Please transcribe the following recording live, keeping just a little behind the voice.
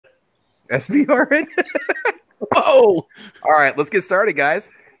SBR. Whoa! All right, let's get started, guys.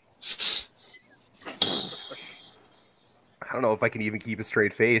 I don't know if I can even keep a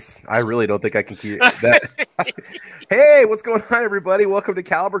straight face. I really don't think I can keep that. Hey, what's going on, everybody? Welcome to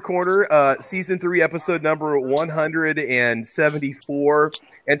Caliber Corner, Season 3, Episode number 174.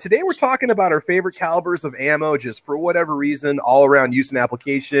 And today we're talking about our favorite calibers of ammo, just for whatever reason, all around use and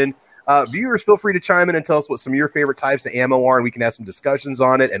application. Viewers, feel free to chime in and tell us what some of your favorite types of ammo are, and we can have some discussions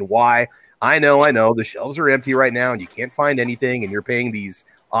on it and why. I know, the shelves are empty right now, and you can't find anything, and you're paying these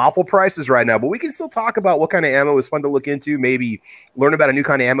awful prices right now, but we can still talk about what kind of ammo is fun to look into, maybe learn about a new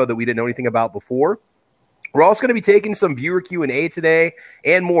kind of ammo that we didn't know anything about before. We're also going to be taking some viewer Q&A today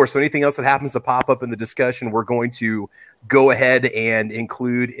and more, so anything else that happens to pop up in the discussion, we're going to go ahead and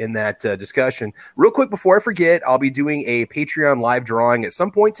include in that discussion. Real quick, before I forget, I'll be doing a Patreon live drawing at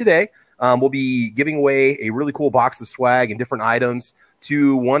some point today. We'll be giving away a really cool box of swag and different items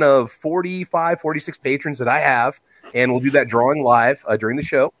to one of 46 patrons that I have, and we'll do that drawing live during the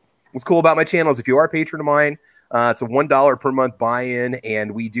show. What's cool about my channel is if you are a patron of mine, it's a $1 per month buy-in,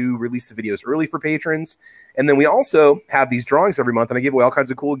 and we do release the videos early for patrons. And then we also have these drawings every month, and I give away all kinds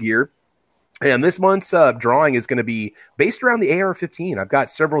of cool gear. And this month's drawing is going to be based around the AR-15. I've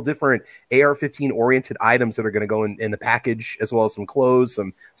got several different AR-15-oriented items that are going to go in the package, as well as some clothes,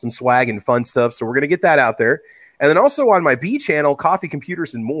 some swag and fun stuff. So we're going to get that out there. And then also on my B channel, Coffee,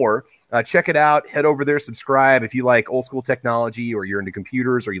 Computers, and More, check it out. Head over there, subscribe. If you like old school technology or you're into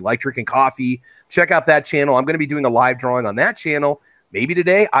computers or you like drinking coffee, check out that channel. I'm going to be doing a live drawing on that channel. Maybe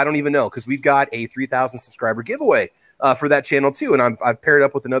today, I don't even know, because we've got a 3,000 subscriber giveaway for that channel too. And I've paired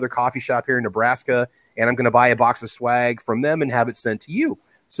up with another coffee shop here in Nebraska, and I'm going to buy a box of swag from them and have it sent to you.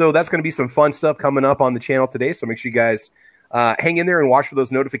 So that's going to be some fun stuff coming up on the channel today. So make sure you guys hang in there and watch for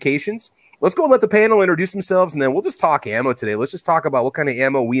those notifications. Let's go and let the panel introduce themselves, and then we'll just talk ammo today. Let's just talk about what kind of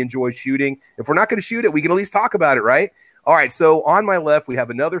ammo we enjoy shooting. If we're not going to shoot it, we can at least talk about it, right? All right, so on my left, we have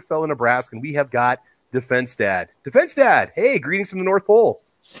another fellow Nebraskan. We have got Defense Dad. Defense Dad, hey, greetings from the North Pole.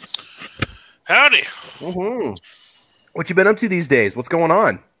 Howdy. What you been up to these days? What's going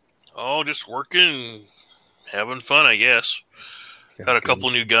on? Oh, just working, having fun, I guess. Got a couple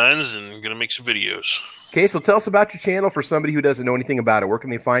new guns and going to make some videos. Okay, so tell us about your channel for somebody who doesn't know anything about it. Where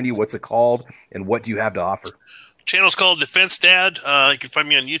can they find you? What's it called? And what do you have to offer? Channel's called Defense Dad. You can find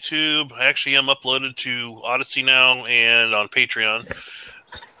me on YouTube. I actually am uploaded to Odyssey now and on Patreon.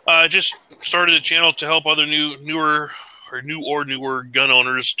 I just started a channel to help other newer gun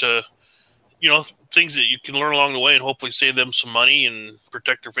owners to, things that you can learn along the way and hopefully save them some money and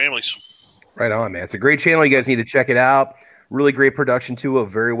protect their families. Right on, man. It's a great channel. You guys need to check it out. Really great production, too,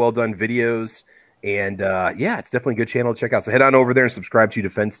 of very well done videos. And, yeah, it's definitely a good channel to check out. So head on over there and subscribe to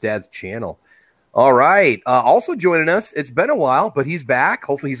Defense Dad's channel. All right. Also joining us, it's been a while, but he's back.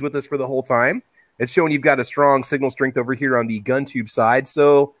 Hopefully he's with us for the whole time. It's showing you've got a strong signal strength over here on the GunTube side.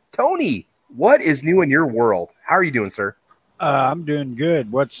 So, Tony, what is new in your world? How are you doing, sir? I'm doing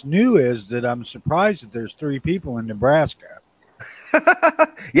good. What's new is that I'm surprised that there's 3 people in Nebraska.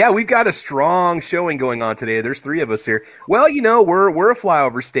 Yeah, we've got a strong showing going on today. There's 3 of us here. Well, we're a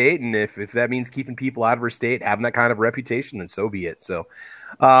flyover state, and if that means keeping people out of our state, having that kind of reputation, then so be it. So,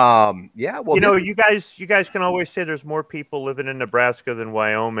 yeah. Well, you guys can always say there's more people living in Nebraska than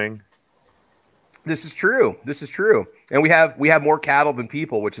Wyoming. This is true. This is true, and we have more cattle than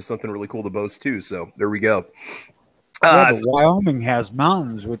people, which is something really cool to boast too. So there we go. Yeah, but Wyoming has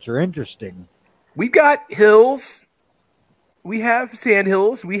mountains, which are interesting. We've got hills. We have sand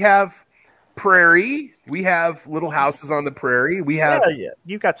hills. We have prairie. We have little houses on the prairie. We have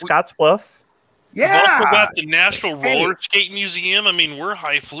You've got Scottsbluff. Yeah. We've also got the National Roller Skate Museum. I mean, we're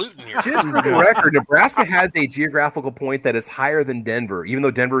highfalutin here. Just for the record, Nebraska has a geographical point that is higher than Denver, even though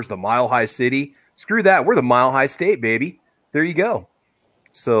Denver is the mile-high city. Screw that. We're the mile-high state, baby. There you go.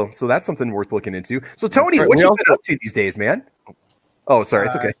 So that's something worth looking into. So, Tony, what you been up to these days, man? Oh, sorry.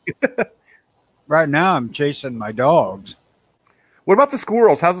 It's okay. Right now, I'm chasing my dogs. What about the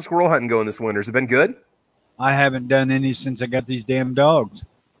squirrels? How's the squirrel hunting going this winter? Has it been good? I haven't done any since I got these damn dogs.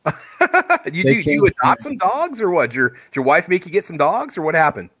 you adopt some dogs or what? Did your wife make you get some dogs or what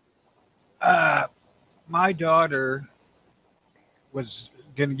happened? My daughter was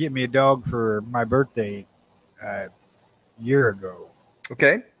going to get me a dog for my birthday a year ago.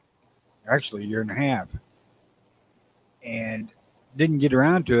 Okay. Actually, a year and a half. And didn't get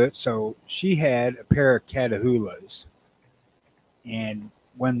around to it, so she had a pair of Catahoulas. And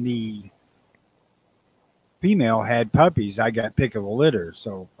when the female had puppies, I got pick of the litter,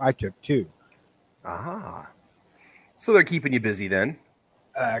 so I took 2. Ah. So they're keeping you busy then?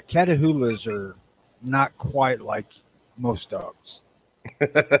 Catahoulas are not quite like most dogs.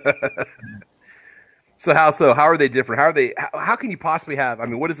 So how are they different? How can you possibly have? I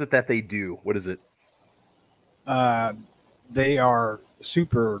mean, what is it that they do? What is it? They are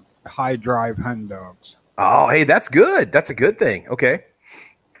super high drive hunting dogs. Oh, hey, that's good. That's a good thing. Okay.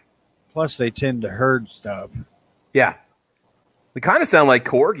 Plus, they tend to herd stuff. Yeah. They kind of sound like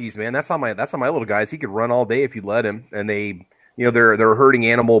corgis, man. That's on my little guys. He could run all day if you let him. And they, they're a herding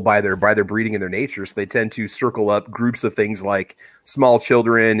animal by their breeding and their nature. So they tend to circle up groups of things like small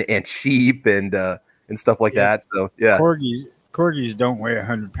children and sheep and stuff like that. So yeah. Corgis don't weigh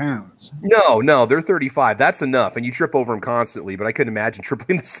 100 pounds. No, they're 35. That's enough. And you trip over them constantly, but I couldn't imagine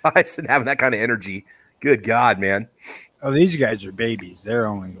tripling the size and having that kind of energy. Good God, man. Oh, these guys are babies. They're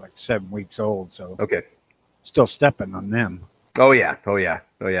only like 7 weeks old. So okay. Still stepping on them. Oh yeah.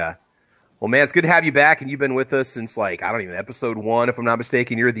 Well, man, it's good to have you back, and you've been with us since episode 1, if I'm not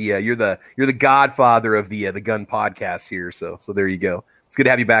mistaken. You're the godfather of the gun podcast here. So there you go. It's good to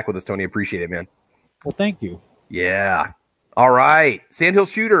have you back with us, Tony. I appreciate it, man. Well, thank you. Yeah. All right, Sandhill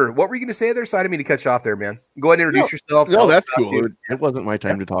Shooter. What were you going to say there? Sorry, I didn't mean to cut you off there, man. Go ahead and introduce yourself. No, that's cool. It wasn't my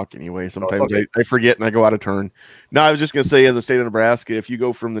time to talk anyway. Sometimes I forget and I go out of turn. No, I was just going to say, in the state of Nebraska, if you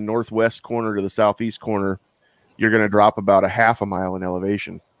go from the northwest corner to the southeast corner, you're going to drop about a half a mile in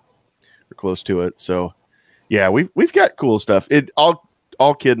elevation, or close to it. So, yeah, we've got cool stuff.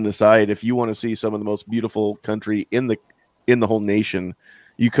 All kidding aside, if you want to see some of the most beautiful country in the whole nation,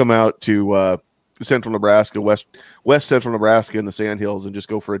 you come out to central Nebraska, west central Nebraska in the Sandhills, and just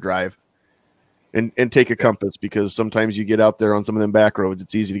go for a drive and take a compass, because sometimes you get out there on some of them back roads,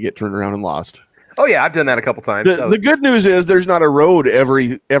 it's easy to get turned around and lost. Oh yeah, I've done that a couple times. The good news is there's not a road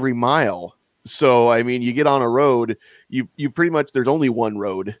every mile. So I mean, you get on a road, you pretty much, there's only one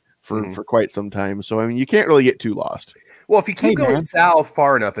road for quite some time. So I mean, you can't really get too lost. Well, if you keep going south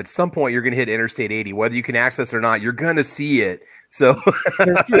far enough, at some point you're going to hit Interstate 80. Whether you can access it or not, you're going to see it. So,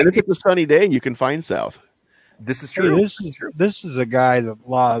 and if it's a sunny day, you can find south. This is true. This is a guy that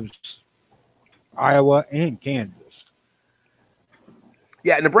loves Iowa and Kansas.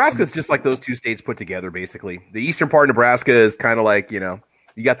 Yeah, Nebraska is just like those two states put together, basically. The eastern part of Nebraska is kind of like, you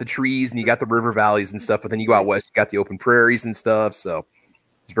got the trees and you got the river valleys and stuff, but then you go out west, you got the open prairies and stuff. So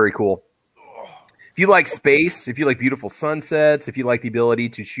it's very cool. If you like space, if you like beautiful sunsets, if you like the ability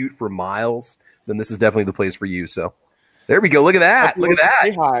to shoot for miles, then this is definitely the place for you. So there we go. Look at that. Look at that.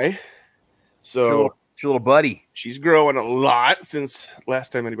 Say hi. So it's your little buddy. She's growing a lot since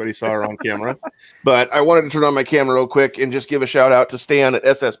last time anybody saw her on camera. But I wanted to turn on my camera real quick and just give a shout out to Stan at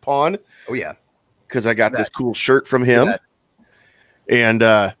SS Pawn. Oh yeah, because I got this cool shirt from him. And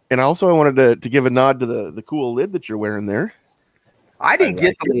also I wanted to give a nod to the cool lid that you're wearing there. I didn't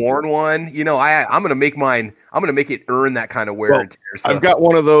get the worn one. I'm gonna make mine. I'm gonna make it earn that kind of wear and tear. So. I've got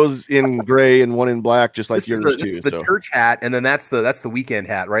one of those in gray and one in black, just like yours too. This is the church hat, and then that's the weekend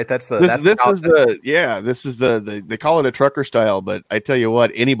hat, right? They call it a trucker style, but I tell you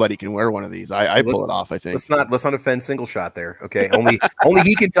what, anybody can wear one of these. I pull it off. I think. Let's not offend Single Shot there. Okay, only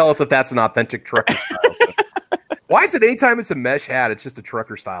he can tell us if that's an authentic trucker style. So. Why is it anytime it's a mesh hat, it's just a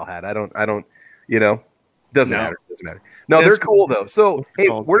trucker style hat? I don't. Doesn't matter. No, they're cool though. So, hey,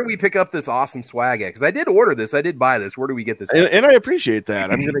 where do we pick up this awesome swag at? Because I did order this. I did buy this. Where do we get this? And I appreciate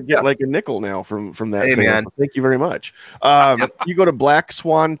that. I'm going to get like a nickel now from that. Hey, man. Thank you very much. You go to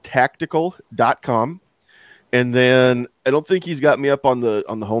blackswantactical.com, and then I don't think he's got me up on the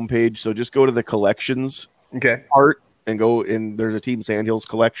homepage. So just go to the collections part and go in. There's a Team Sandhills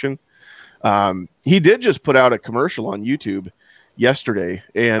collection. He did just put out a commercial on YouTube yesterday,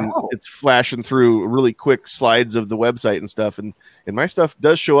 and it's flashing through really quick slides of the website and stuff, and my stuff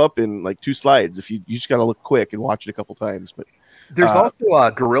does show up in like 2 slides if you just got to look quick and watch it a couple times. But there's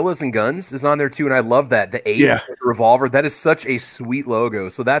also Gorillas and Guns is on there too, and I love that the 8 revolver. That is such a sweet logo.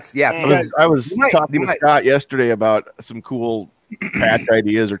 So that's I was talking to Scott yesterday about some cool patch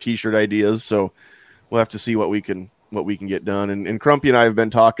ideas or t-shirt ideas, so we'll have to see what we can get done. And Crumpy and I have been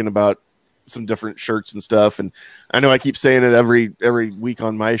talking about some different shirts and stuff, and I know I keep saying it every week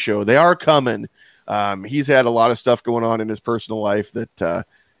on my show. They are coming. He's had a lot of stuff going on in his personal life that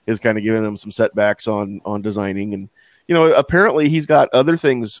is kind of giving him some setbacks on designing, and apparently he's got other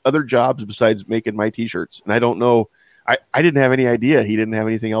jobs besides making my t-shirts, and I don't know. I didn't have any idea he didn't have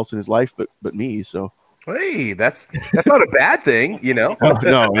anything else in his life but me. So hey, that's not a bad thing, No,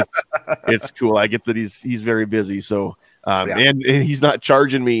 it's cool. I get that he's very busy, so and he's not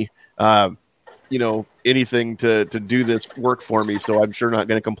charging me anything to do this work for me, so I'm sure not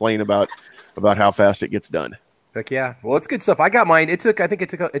going to complain about how fast it gets done. Heck yeah. Well, it's good stuff. I got mine. I think it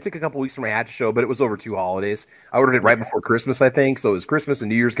took a couple weeks for my hat to show, but it was over 2 holidays. I ordered it right before Christmas, I think. So it was Christmas and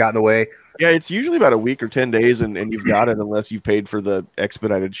New Year's got in the way. Yeah, it's usually about a week or 10 days, and you've got it unless you've paid for the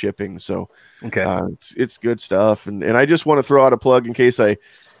expedited shipping. So okay, it's good stuff. And I just want to throw out a plug in case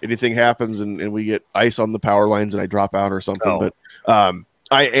anything happens and we get ice on the power lines and I drop out or something. Oh. But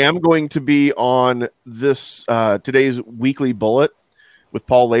I am going to be on this today's Weekly Bullet with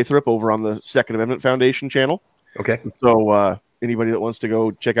Paul Lathrop over on the Second Amendment Foundation channel. Okay. So anybody that wants to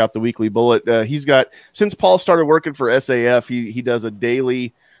go check out the Weekly Bullet, he's got, since Paul started working for SAF, he does a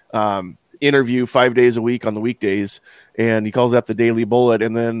daily interview 5 days a week on the weekdays, and he calls that the Daily Bullet.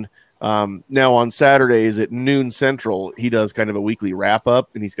 And then now on Saturdays at noon Central, he does kind of a weekly wrap up,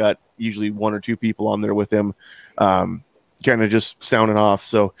 and he's got usually 1 or 2 people on there with him, kind of just sounding off.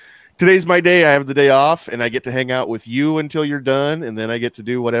 So today's my day. I have the day off, and I get to hang out with you until you're done, and then I get to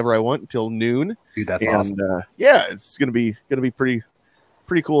do whatever I want until noon. Dude, that's awesome. Yeah, it's gonna be pretty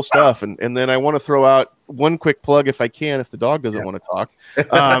cool stuff. And then I want to throw out one quick plug if I can, if the dog doesn't want to talk.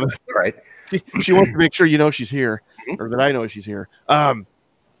 All right. She wants to make sure you know she's here, or that I know she's here.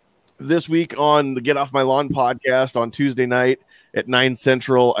 This week on the Get Off My Lawn podcast on Tuesday night at 9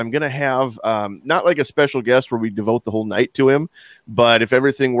 Central, I'm going to have not like a special guest where we devote the whole night to him, but if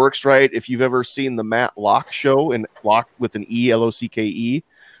everything works right, if you've ever seen the Matt Locke show, and Locke with an E, L-O-C-K-E,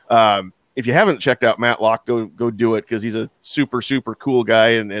 if you haven't checked out Matt Locke, go do it, because he's a super, super cool guy,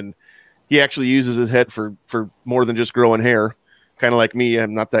 and he actually uses his head for more than just growing hair, kind of like me.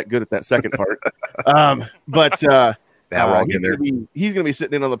 I'm not that good at that second part. He's going to be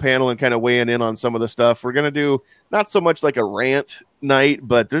sitting in on the panel and kind of weighing in on some of the stuff. We're going to do not so much like a rant night,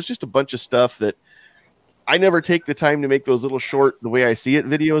 but there's just a bunch of stuff that I never take the time to make those little short, the way I see it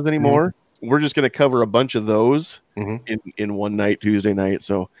videos anymore. Mm-hmm. We're just going to cover a bunch of those in one night, Tuesday night.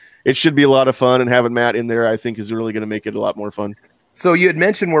 So it should be a lot of fun, and having Matt in there, I think, is really going to make it a lot more fun. So you had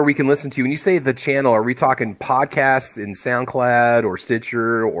mentioned where we can listen to. When you say the channel, are we talking podcasts in SoundCloud or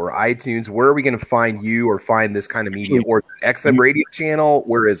Stitcher or iTunes? Where are we going to find you or find this kind of media? Or XM radio channel?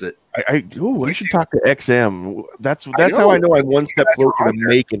 Where is it? I should talk to XM. That's how I know I'm one step closer to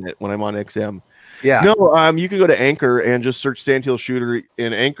making it when I'm on XM. Yeah. No, you can go to Anchor and just search Sandhill Shooter,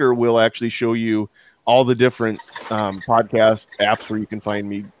 and Anchor will actually show you all the different podcast apps where you can find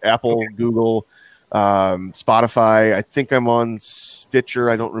me. Apple, Google, Spotify. I think I'm on Stitcher.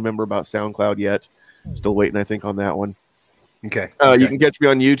 I don't remember about SoundCloud yet. Still waiting, I think, on that one. Okay. You can catch me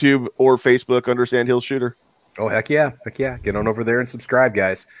on YouTube or Facebook under Sandhill Shooter. Oh, heck yeah. Heck yeah. Get on over there and subscribe,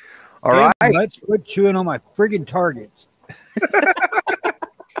 guys. All right. Let's quit chewing on my friggin' targets.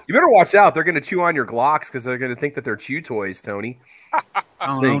 You better watch out. They're going to chew on your Glocks because they're going to think that they're chew toys, Tony. I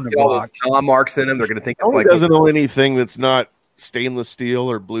don't own a all Glock. those claw marks in them. They're going to think it's Tony doesn't own anything that's not stainless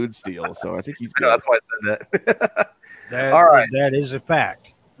steel or blued steel, so I think he's good. That's why I said that. All right. That is a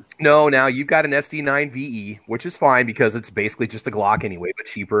fact. No, now you've got an SD9 VE, which is fine because it's basically just a Glock anyway, but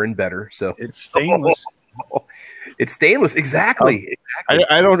cheaper and better. So it's stainless. It's stainless, exactly.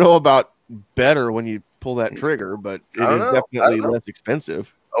 I don't know about better when you pull that trigger, but it is definitely less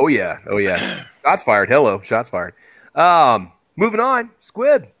expensive. Oh yeah. Shots fired. Hello, shots fired. Moving on.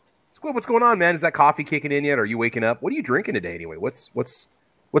 Squid, what's going on, man? Is that coffee kicking in yet? Are you waking up? What are you drinking today anyway? What's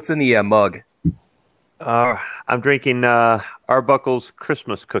in the mug? I'm drinking Arbuckle's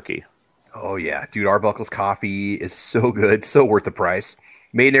Christmas cookie. Oh yeah, dude, Arbuckle's coffee is so good, so worth the price.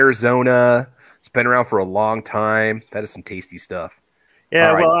 Made in Arizona. It's been around for a long time. That is some tasty stuff.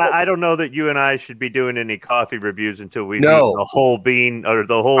 Yeah, well, I don't know that you and I should be doing any coffee reviews until we've eaten the whole bean or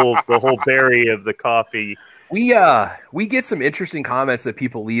the whole berry of the coffee. We get some interesting comments that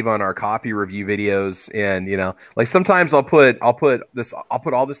people leave on our coffee review videos, and like sometimes I'll put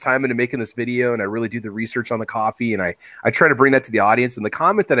all this time into making this video, and I really do the research on the coffee, and I try to bring that to the audience. And the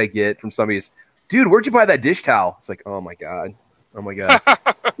comment that I get from somebody is, "Dude, where'd you buy that dish towel?" It's like, oh my god.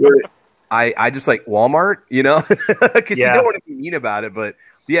 I just like Walmart, because you don't want to be mean about it. But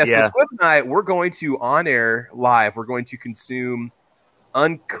so Squid and I, we're going to on air live. We're going to consume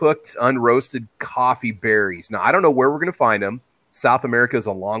uncooked, unroasted coffee berries. Now, I don't know where we're going to find them. South America is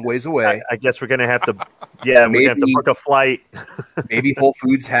a long ways away. I guess we're going to have to, we're going to have to book a flight. Maybe Whole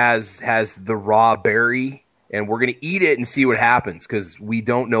Foods has the raw berry, and we're going to eat it and see what happens, because we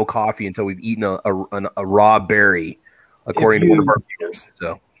don't know coffee until we've eaten a raw berry, according to one of our viewers.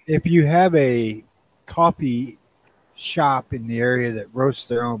 So, if you have a coffee shop in the area that roasts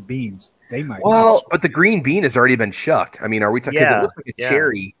their own beans, they might. Well, but the green bean has already been shucked. I mean, are we talking? Because it looks like a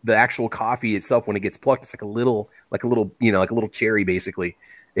cherry. The actual coffee itself, when it gets plucked, it's like a little cherry, basically.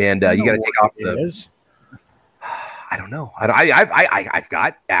 And you got to take off the. I don't know. I've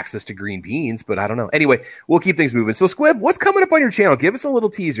got access to green beans, but I don't know. Anyway, we'll keep things moving. So, Squib, what's coming up on your channel? Give us a little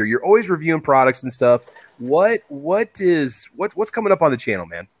teaser. You're always reviewing products and stuff. What's coming up on the channel,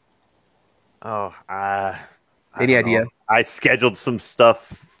 man? Oh, any idea? I scheduled some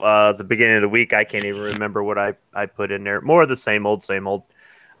stuff at the beginning of the week. I can't even remember what I put in there. More of the same old, same old.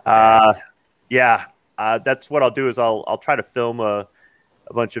 That's what I'll do is I'll try to film a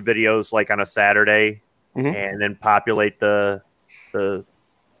bunch of videos like on a Saturday, and then populate the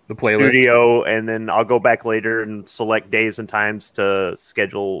playlist studio, and then I'll go back later and select days and times to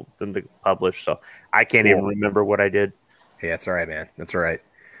schedule them to publish. So I can't even remember what I did. Hey, that's all right, man. That's all right.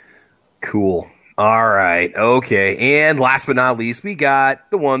 Cool. All right. Okay. And last but not least, we got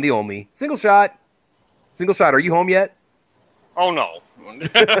the one, the only Single Shot. Single Shot, are you home yet? Oh, no.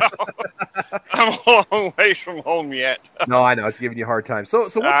 I'm a long ways from home yet. No, I know. It's giving you a hard time. So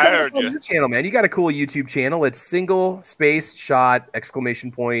what's going on your channel, man? You got a cool YouTube channel. It's Single Space Shot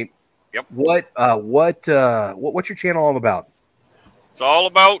exclamation point. Yep. What's your channel all about? It's all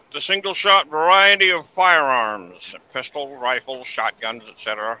about the single shot variety of firearms, pistol, rifles, shotguns,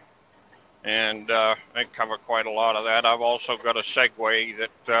 etc. And I cover quite a lot of that. I've also got a segue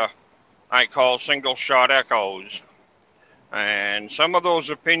that I call Single Shot Echoes. And some of those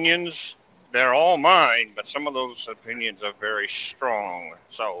opinions, they're all mine, but some of those opinions are very strong.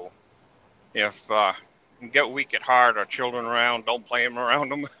 So if you get weak at heart or children around, don't play them around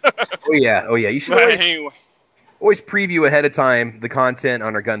them. Oh, yeah. You should always preview ahead of time the content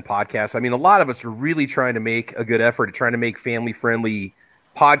on our gun podcast. I mean, a lot of us are really trying to make a good effort at trying to make family-friendly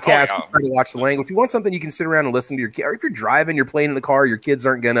podcasts. Oh, yeah. Trying to watch the language. You want something you can sit around and listen to your kid. Or if you're driving, you're playing in the car, your kids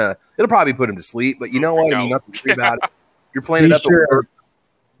aren't going to – it'll probably put them to sleep. But you know what? You don't have to worry about it. You're playing it up.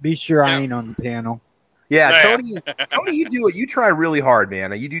 Be sure I ain't on the panel. Yeah, Tony, you try really hard,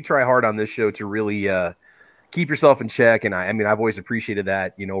 man. You do try hard on this show to really keep yourself in check, and I mean, I've always appreciated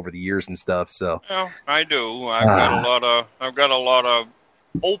that, over the years and stuff. So, well, I do. I've got a lot of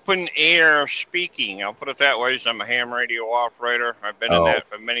open air speaking. I'll put it that way. I'm a ham radio operator. I've been in that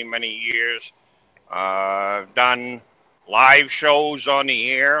for many, many years. I've done live shows on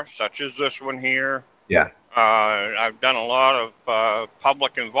the air, such as this one here. Yeah. I've done a lot of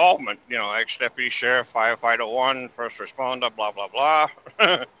public involvement, ex-deputy sheriff, firefighter 1, first responder, blah, blah, blah.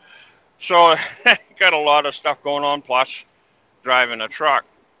 So got a lot of stuff going on, plus driving a truck.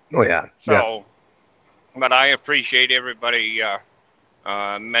 Oh, yeah. So, but I appreciate everybody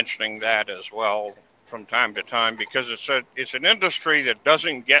mentioning that as well from time to time, because it's an industry that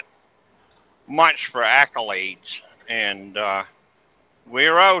doesn't get much for accolades. And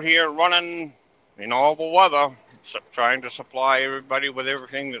we're out here running in all the weather, trying to supply everybody with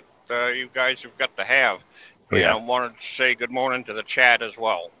everything that you guys have got to have. Oh, yeah. And I wanted to say good morning to the chat as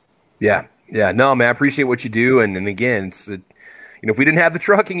well. Yeah. No, man, I appreciate what you do. And again, it's if we didn't have the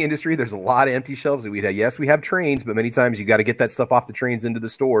trucking industry, there's a lot of empty shelves that we'd have. Yes, we have trains, but many times you got to get that stuff off the trains into the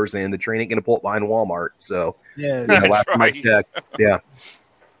stores, and the train ain't going to pull it behind Walmart. So, yeah, that's right. Yeah.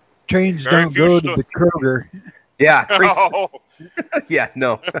 Trains don't go to the Kroger. Yeah. Oh. Yeah,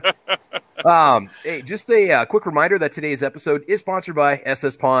 no. Hey, just a quick reminder that today's episode is sponsored by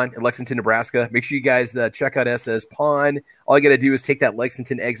SS Pawn in Lexington, Nebraska. Make sure you guys check out SS Pawn. All you got to do is take that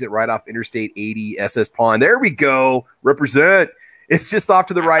Lexington exit right off Interstate 80, SS Pawn. There we go. Represent. It's just off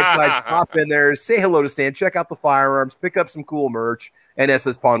to the right side. Stop in there. Say hello to Stan. Check out the firearms. Pick up some cool merch. And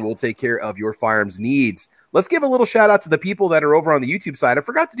SS Pawn will take care of your firearms needs. Let's give a little shout out to the people that are over on the YouTube side. I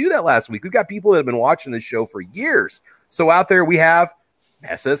forgot to do that last week. We've got people that have been watching this show for years. So out there we have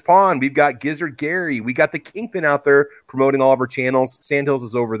SS Pawn. We've got Gizzard Gary. We got the Kingpin out there promoting all of our channels. Sandhills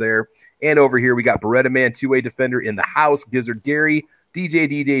is over there. And over here we got Beretta Man, two-way defender in the house. Gizzard Gary.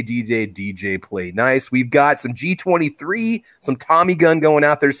 DJ Play Nice. We've got some G23, some Tommy gun going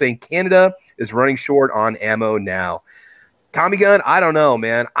out there saying Canada is running short on ammo now. Tommy gun, I don't know,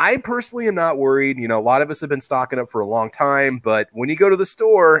 man. I personally am not worried. A lot of us have been stocking up for a long time, but when you go to the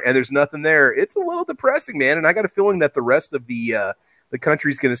store and there's nothing there, it's a little depressing, man. And I got a feeling that the rest of the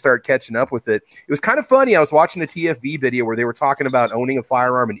country's going to start catching up with it. It was kind of funny. I was watching a TFB video where they were talking about owning a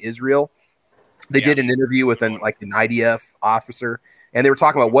firearm in Israel. They did an interview with an IDF officer, and they were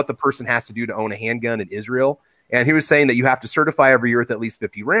talking about what the person has to do to own a handgun in Israel. And he was saying that you have to certify every year with at least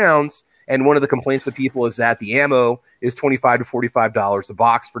 50 rounds. And one of the complaints of people is that the ammo is $25 to $45 a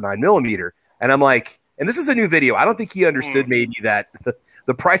box for 9mm. And I'm like, and this is a new video. I don't think he understood maybe that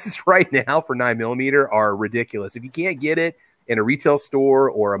the prices right now for 9mm are ridiculous. If you can't get it in a retail store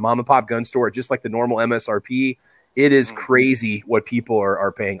or a mom and pop gun store, just like the normal MSRP, it is crazy what people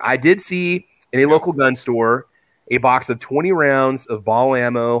are paying. I did see in a local gun store a box of 20 rounds of ball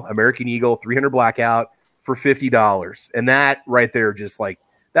ammo, American Eagle, 300 Blackout for $50. And that right there, just like,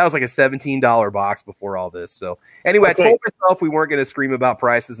 that was like a $17 box before all this. So anyway, I told myself we weren't going to scream about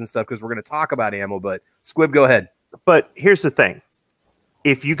prices and stuff because we're going to talk about ammo, but Squib, go ahead. But here's the thing.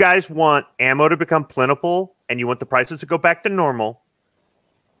 If you guys want ammo to become plentiful and you want the prices to go back to normal,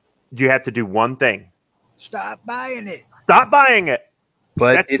 you have to do one thing. Stop buying it. Stop buying it.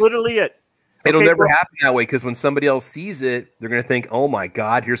 But that's literally it. It'll never happen that way because when somebody else sees it, they're going to think, oh, my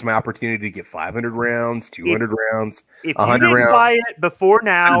God, here's my opportunity to get 500 rounds, 200 rounds, 100 rounds. If you didn't buy it before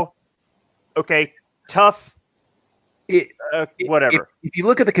now, okay, tough, whatever. If you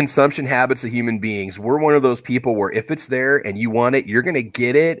look at the consumption habits of human beings, we're one of those people where if it's there and you want it, you're going to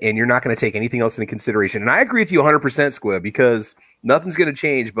get it and you're not going to take anything else into consideration. And I agree with you 100%, Squib, because nothing's going to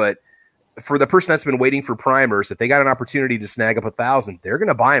change, but for the person that's been waiting for primers, if they got an opportunity to snag up 1,000, they're going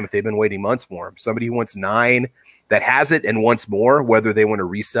to buy them if they've been waiting months for them. Somebody who wants 9 that has it and wants more, whether they want to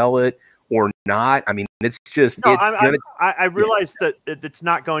resell it or not. I mean, it's just, I realize that it's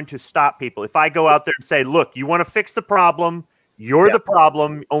not going to stop people. If I go out there and say, look, you want to fix the problem, you're the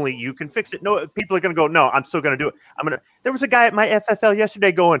problem, only you can fix it. No, people are going to go, no, I'm still going to do it. There was a guy at my FFL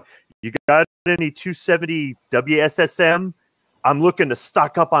yesterday going, you got any 270 WSSM? I'm looking to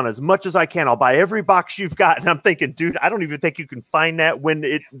stock up on as much as I can. I'll buy every box you've got. And I'm thinking, dude, I don't even think you can find that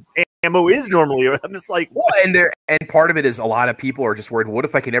when ammo is normally. I'm just like, well, and part of it is a lot of people are just worried. What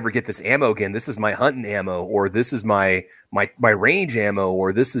if I can never get this ammo again? This is my hunting ammo, or this is my range ammo,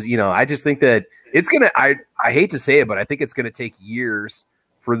 or this is, I just think that it's gonna. I hate to say it, but I think it's gonna take years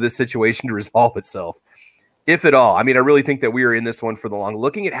for this situation to resolve itself, if at all. I mean, I really think that we are in this one for the long.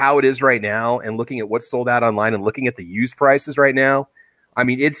 Looking at how it is right now, and looking at what's sold out online, and looking at the used prices right now, I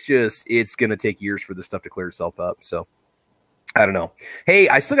mean, it's gonna take years for this stuff to clear itself up. So. I don't know. Hey,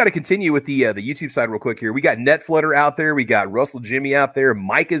 I still got to continue with the YouTube side real quick here. We got Netflutter out there. We got Russell Jimmy out there.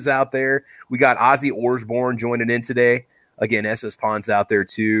 Mike is out there. We got Ozzy Orsborn joining in today. Again, SS Pond's out there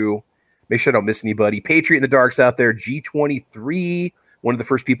too. Make sure I don't miss anybody. Patriot in the Dark's out there. G23, one of the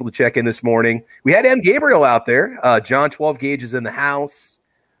first people to check in this morning. We had M. Gabriel out there. John 12 Gauge is in the house.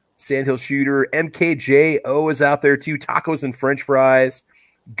 Sandhill Shooter. MKJO is out there too. Tacos and French fries.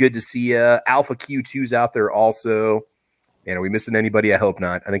 Good to see you. Alpha Q2's out there also. And are we missing anybody? I hope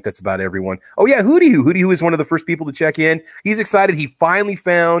not. I think that's about everyone. Oh, yeah, Hootie Hoo is one of the first people to check in. He's excited. He finally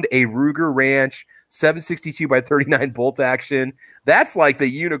found a Ruger Ranch 762 by 39 bolt action. That's like the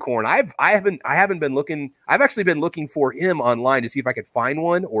unicorn. I haven't been looking. I've actually been looking for him online to see if I could find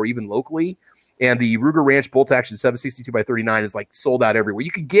one, or even locally. And the Ruger Ranch bolt action 762 by 39 is like sold out everywhere. You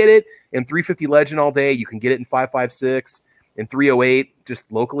can get it in 350 Legend all day. You can get it in 5.56 and 308 just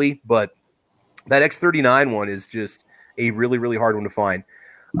locally. But that X39 one is just a really, really hard one to find.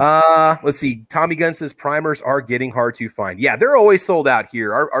 Let's see. Tommy Gunn says primers are getting hard to find. Yeah, they're always sold out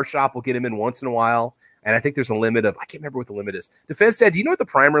here. Our shop will get them in once in a while, and I think there's a limit of, I can't remember what the limit is. Defense Dad, do you know what the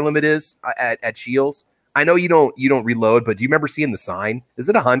primer limit is at Shields? I know you don't reload, but do you remember seeing the sign? Is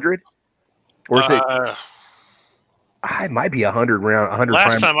it 100? Or is it? It might be 100 round. 100.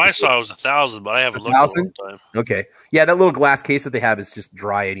 Last time I saw it was 1,000, but I haven't looked in a long time. Okay, yeah, that little glass case that they have is just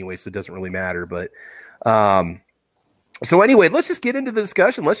dry anyway, so it doesn't really matter. But so anyway, let's just get into the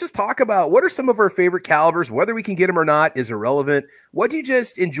discussion. Let's just talk about what are some of our favorite calibers. Whether we can get them or not is irrelevant. What do you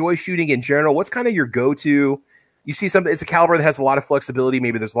just enjoy shooting in general? What's kind of your go-to? You see something, it's a caliber that has a lot of flexibility.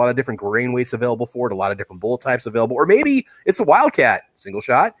 Maybe there's a lot of different grain weights available for it, a lot of different bullet types available, or maybe it's a Wildcat single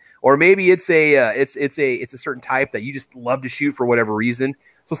shot, or maybe it's a certain type that you just love to shoot for whatever reason.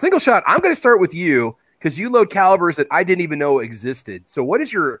 So single shot, I'm going to start with you, because you load calibers that I didn't even know existed. So what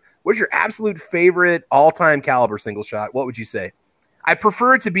is your absolute favorite all-time caliber single shot? What would you say? I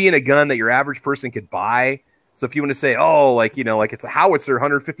prefer it to be in a gun that your average person could buy. So if you want to say, oh, like it's a howitzer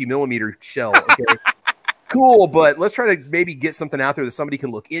 150 millimeter shell, okay, cool. But let's try to maybe get something out there that somebody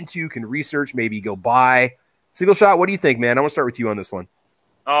can look into, can research, maybe go buy. Single shot, what do you think, man? I want to start with you on this one.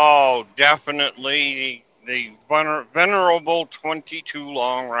 Oh, definitely the venerable 22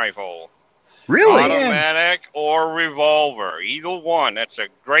 long rifle. Really? Automatic or revolver, either one. That's a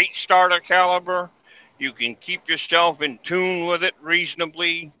great starter caliber. You can keep yourself in tune with it,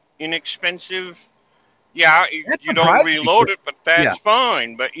 reasonably inexpensive. Yeah, you don't reload it, but that's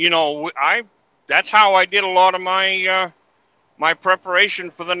fine. But that's how I did a lot of my my preparation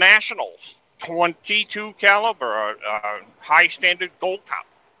for the Nationals. 22 caliber, high standard gold cup,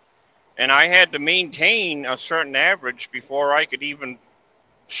 and I had to maintain a certain average before I could even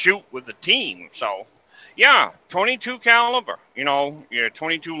shoot with the team. So yeah, 22 caliber, your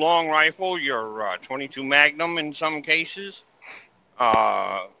 22 long rifle, your 22 Magnum in some cases.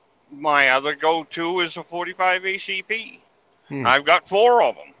 My other go-to is a 45 ACP. I've got 4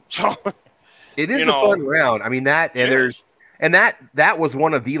 of them. So It is a fun round. I mean that, and that was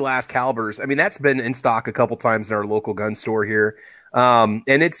one of the last calibers. I mean, that's been in stock a couple times in our local gun store here. And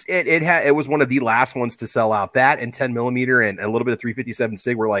it was one of the last ones to sell out. That and 10 millimeter and a little bit of 357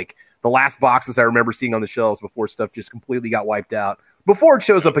 SIG were like the last boxes I remember seeing on the shelves before stuff just completely got wiped out. Before it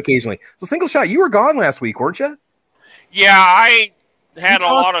shows up occasionally. So single shot, you were gone last week, weren't you? Yeah, I had a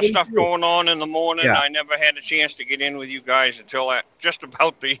lot of stuff going on in the morning. Yeah. I never had a chance to get in with you guys until just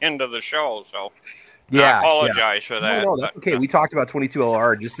about the end of the show. So I apologize for that. No, that's okay. We talked about 22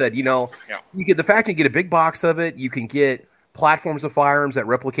 LR and just said, you get the fact you get a big box of it, you can get platforms of firearms that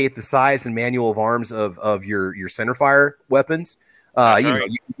replicate the size and manual of arms of your centerfire weapons. You can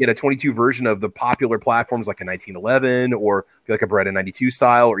get a 22 version of the popular platforms like a 1911 or like a Beretta 92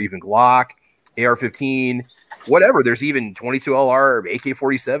 style or even Glock, AR-15, whatever. There's even 22 LR,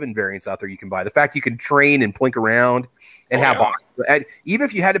 AK-47 variants out there you can buy. The fact you can train and plink around and have boxes. And even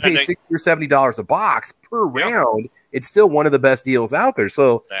if you had to pay $60 or $70 a box per round, it's still one of the best deals out there.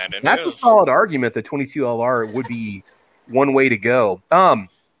 So that's a solid argument that 22 LR would be one way to go.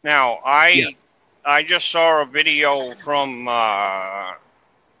 Now, I just saw a video from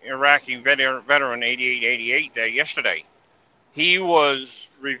Iraqi veteran 8888 there yesterday. He was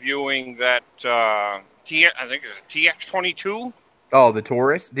reviewing that I think it's a TX22. Oh, the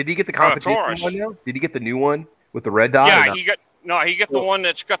Taurus. Did he get the competition one now? Did he get the new one with the red dot? Yeah, he got the one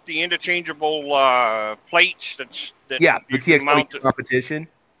that's got the interchangeable plates. The TX22 competition.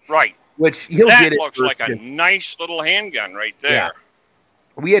 Right. Which he'll get it. That looks like a nice little handgun right there. Yeah.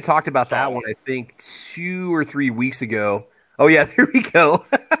 We had talked about that one, I think, 2 or 3 weeks ago. Oh, yeah, there we go.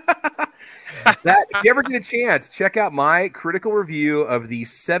 If you ever get a chance, check out my critical review of the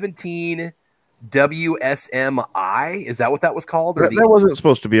 17 WSMI. Is that what that was called? That wasn't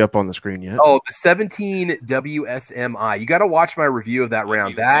supposed to be up on the screen yet. Oh, the 17 WSMI. You got to watch my review of that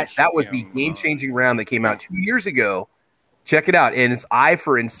round. That was the game-changing round that came out 2 years ago. Check it out. And it's I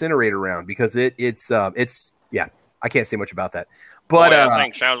for incinerator round because it's I can't say much about that. But that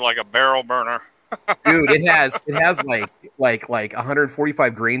thing sounds like a barrel burner. Dude, it has like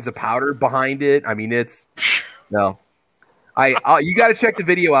 145 grains of powder behind it. I mean, you got to check the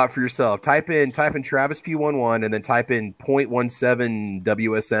video out for yourself. Type in Travis P11 and then type in .17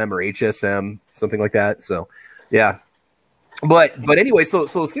 WSM or HSM, something like that. So, yeah. But anyway, so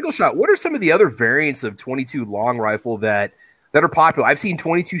single shot. What are some of the other variants of 22 long rifle that are popular? I've seen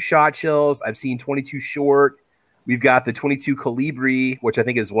 22 shot shells. I've seen 22 short. We've got the 22 Colibri, which I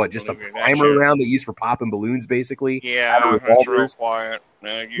think is just a primer round they use for popping balloons, basically. Yeah, that's real quiet.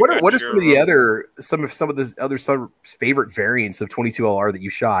 What are some of the other some of the other favorite variants of 22 LR that you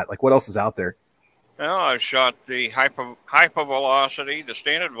shot? Like what else is out there? Well, I've shot the hyper velocity, the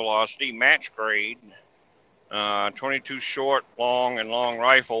standard velocity, match grade, 22 short, long, and long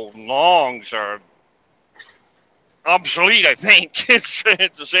rifle. Longs are obsolete, I think. It's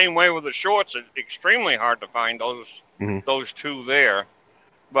the same way with the shorts. It's extremely hard to find those two there.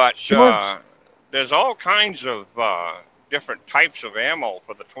 But there's all kinds of different types of ammo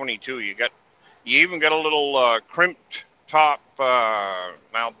for the 22. You even get a little crimped top,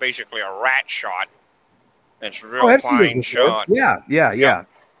 basically a rat shot. It's a real fine shot. Yeah.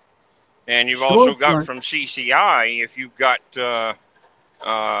 And you've also got from CCI, if you've got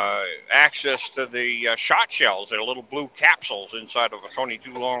access to the shot shells. They're little blue capsules inside of a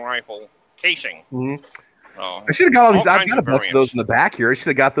 22 long rifle casing. Mm-hmm. I should have got all these. I've got a bunch of those in the back here. I should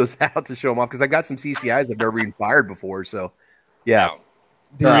have got those out to show them off because I got some CCIs I've never even fired before. So, yeah.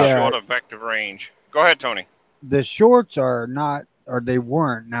 Short effective range. Go ahead, Tony. The shorts are not, or they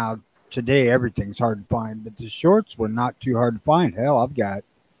weren't. Now, today, everything's hard to find, but the shorts were not too hard to find. Hell, I've got.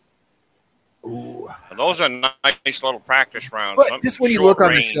 Ooh. Those are nice little practice rounds. But just when you look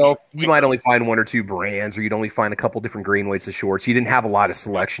on the shelf, you might only find 1 or 2 brands, or you'd only find a couple different grain weights of shorts. You didn't have a lot of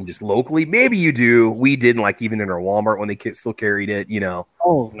selection just locally. Maybe you do. We didn't, like even in our Walmart when they still carried it,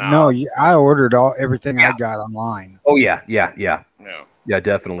 Oh, no, I ordered everything I got online. Oh, yeah,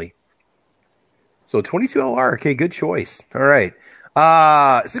 definitely. So 22 LR, okay, good choice. All right.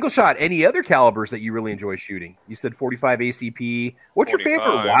 Single shot, any other calibers that you really enjoy shooting? You said 45 ACP. What's 45. Your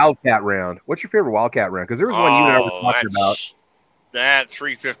favorite Wildcat round? Because there was one you and I were talking about. That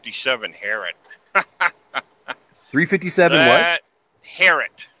 357 Harriet. 357 what?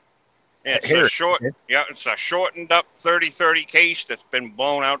 Harriet. It's a short. Yeah, it's a shortened up 30-30 case that's been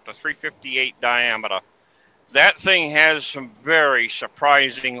blown out to 358 diameter. That thing has some very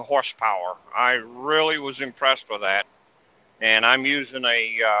surprising horsepower. I really was impressed with that. And I'm using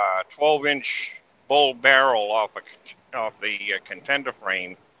a 12-inch bull barrel off the contender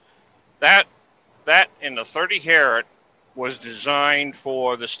frame. That in the 30 Harriet was designed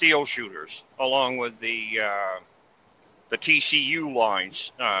for the steel shooters, along with the TCU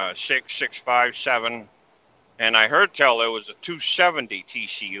lines, 6, 6, 5, 7. And I heard tell there was a 270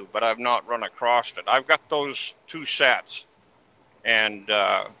 TCU, but I've not run across it. I've got those 2 sets. And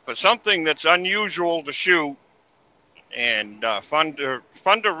for something that's unusual to shoot and fun to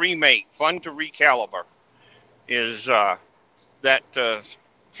remake, fun to recaliber, is that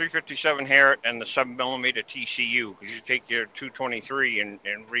 357 Harriet and the 7mm TCU, because you take your 223 and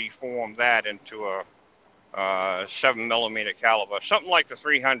reform that into a 7mm caliber, something like the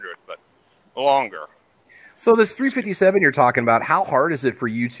 300, but longer. So this 357 you're talking about, how hard is it for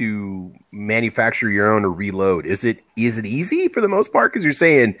you to manufacture your own or reload? Is it easy for the most part? Because you're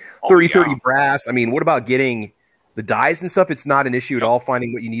saying 30 brass. I mean, what about getting the dies and stuff? It's not an issue at all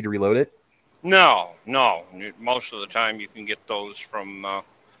finding what you need to reload it? No. Most of the time you can get those from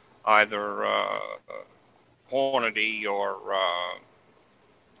either Hornady or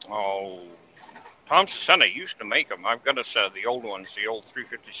Thompson Center used to make them. I've got a set of the old ones, the old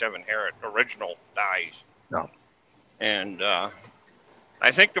 357 Harriet original dies. No. And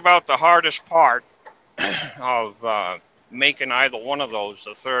I think about the hardest part of making either one of those,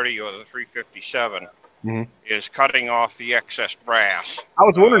 the 30 or the 357, is cutting off the excess brass. I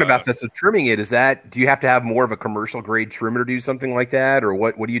was wondering about that. So trimming it, do you have to have more of a commercial grade trimmer to do something like that? Or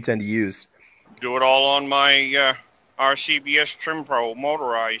what do you tend to use? Do it all on my RCBS Trim Pro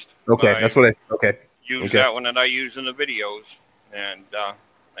motorized. Okay, that's what use that one that I use in the videos. And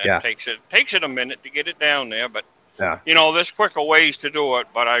it takes it a minute to get it down there, but there's quicker ways to do it,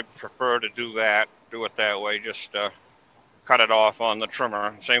 but I prefer to do it that way, just cut it off on the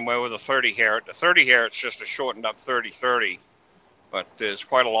trimmer. Same way with the 30 Harriet. The 30 Harriet's just a shortened up 30-30, but there's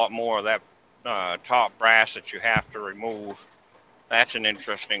quite a lot more of that top brass that you have to remove. That's an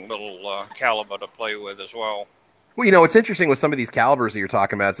interesting little caliber to play with as well. Well, it's interesting with some of these calibers that you're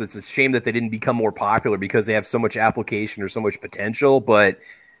talking about. So it's a shame that they didn't become more popular because they have so much application or so much potential. But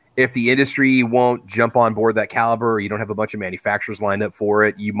if the industry won't jump on board that caliber, or you don't have a bunch of manufacturers lined up for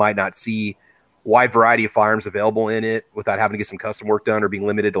it, you might not see wide variety of firearms available in it without having to get some custom work done or being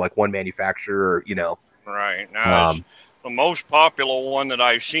limited to like one manufacturer, or, Right. Now, the most popular one that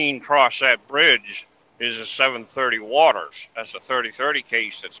I've seen cross that bridge is a 730 Waters. That's a 30-30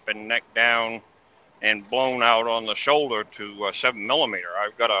 case that's been necked down and blown out on the shoulder to 7mm.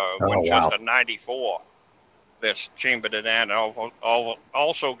 I've got a Winchester 94 that's chambered in that. I've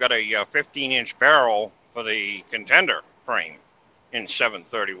also got a 15-inch barrel for the contender frame in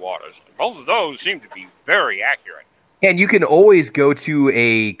 730 Waters. Both of those seem to be very accurate. And you can always go to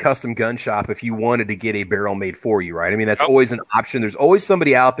a custom gun shop if you wanted to get a barrel made for you, right? I mean, that's always an option. There's always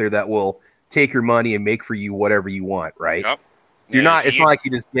somebody out there that will take your money and make for you whatever you want, right? Yep. It's not like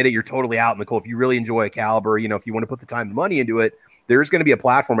you just get it, you're totally out in the cold. If you really enjoy a caliber, if you want to put the time and money into it, there's going to be a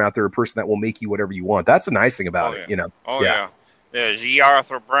platform out there, a person that will make you whatever you want. That's the nice thing about it, There's E.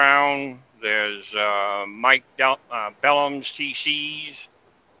 Arthur Brown. There's Mike Bellum's TCs.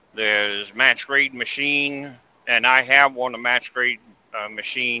 There's Match Grade Machine. And I have one of Match Grade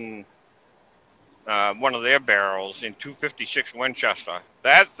Machine, one of their barrels in 256 Winchester.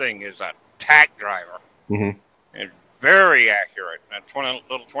 That thing is a tack driver. Mm-hmm. And very accurate. That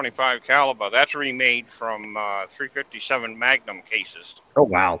little 25 caliber. That's remade from 357 Magnum cases. Oh,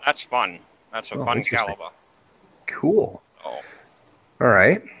 wow. That's fun. That's a fun caliber. Cool. Oh. All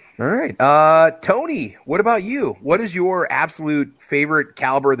right. Tony, what about you? What is your absolute favorite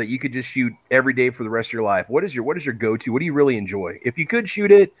caliber that you could just shoot every day for the rest of your life? What is your go-to? What do you really enjoy? If you could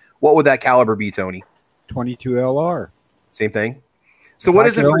shoot it, what would that caliber be, Tony? 22 LR. Same thing. So what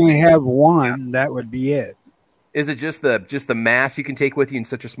is it? If I only have one, that would be it. Is it just the mass you can take with you in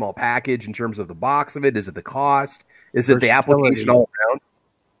such a small package in terms of the box of it? Is it the cost? Is it the application all around?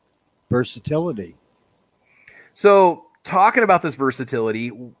 Versatility. So talking about this versatility,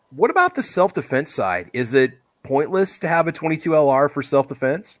 what about the self-defense side? Is it pointless to have a 22 LR for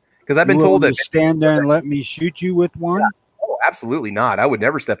self-defense? Because I've been told that stand there and let me shoot you with one. Oh, absolutely not. I would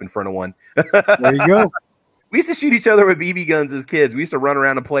never step in front of one. There you go. We used to shoot each other with BB guns as kids. We used to run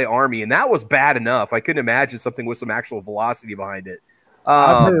around and play Army, and that was bad enough. I couldn't imagine something with some actual velocity behind it.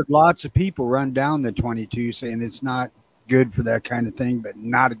 I've heard lots of people run down the 22 saying it's not good for that kind of thing, but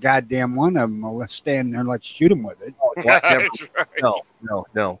not a goddamn one of them will stand there and let's shoot them with it.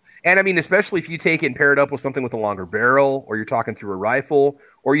 No. And I mean, especially if you take it and pair it up with something with a longer barrel, or you're talking through a rifle,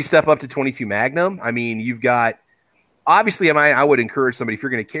 or you step up to 22 Magnum. I mean, you've got obviously, I would encourage somebody if you're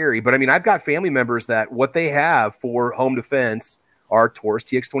going to carry, but I mean, I've got family members that what they have for home defense are Taurus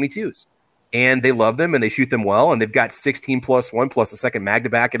TX22s, and they love them and they shoot them well, and they've got 16+1 plus a second mag to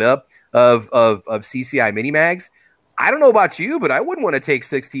back it up of CCI mini mags. I don't know about you, but I wouldn't want to take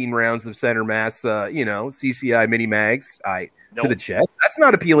 16 rounds of center mass, CCI mini mags to the chest. That's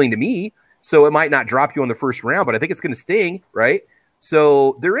not appealing to me. So it might not drop you on the first round, but I think it's going to sting, right?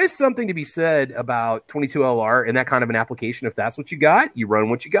 So there is something to be said about 22 LR in that kind of an application. If that's what you got, you run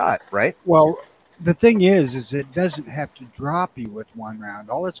what you got, right? Well, the thing is it doesn't have to drop you with one round.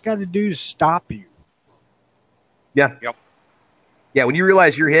 All it's got to do is stop you. Yeah. Yep. Yeah, when you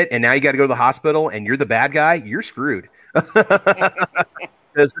realize you're hit and now you got to go to the hospital and you're the bad guy, you're screwed. Because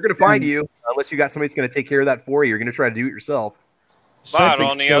they're going to find you unless you got somebody that's going to take care of that for you. You're going to try to do it yourself. But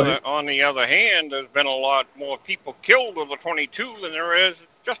on the other hand, there's been a lot more people killed with the 22 than there is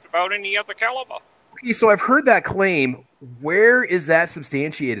just about any other caliber. Okay, so I've heard that claim. Where is that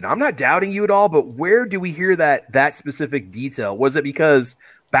substantiated? I'm not doubting you at all, but where do we hear that specific detail? Was it because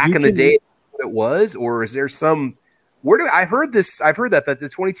back in the day it was, or is there some? I've heard that the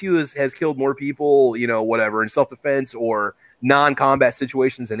 22 has killed more people, whatever, in self-defense or non-combat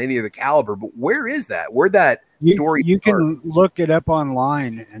situations than any other caliber. But where is that? Where'd that story You start? can look it up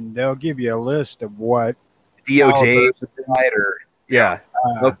online, and they'll give you a list of what DOJ or yeah.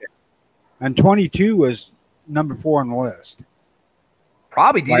 Okay. And 22 was number 4 on the list.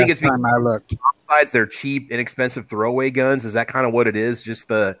 Probably. Do you think it's because I looked? Besides their cheap, inexpensive throwaway guns, is that kind of what it is? Just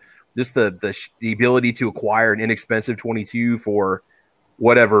the ability to acquire an inexpensive 22 for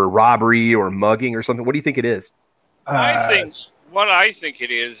whatever robbery or mugging or something. What do you think it is? I think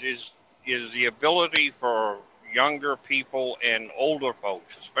it is the ability for younger people and older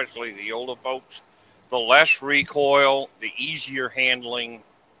folks, especially the older folks, the less recoil, the easier handling,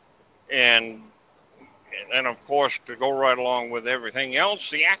 and of course, to go right along with everything else,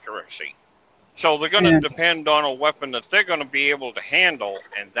 the accuracy. So they're going to depend on a weapon that they're going to be able to handle,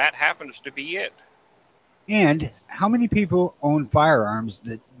 and that happens to be it. And how many people own firearms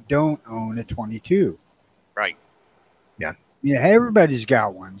that don't own a 22? Right. Yeah. Yeah, everybody's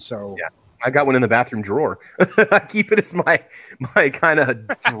got one. So yeah, I got one in the bathroom drawer. I keep it as my kind of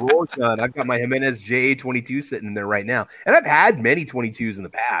drawer gun. I've got my Jimenez J22 sitting in there right now, and I've had many 22s in the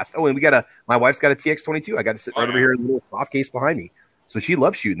past. Oh, and my wife's got a TX22. I got to sit right over here in the little soft case behind me. So she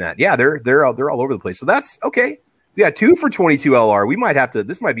loves shooting that. Yeah, they're all over the place. So that's okay. Yeah, 2 for 22 LR. We might have to.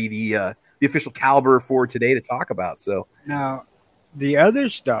 This might be the official caliber for today to talk about. So now, the other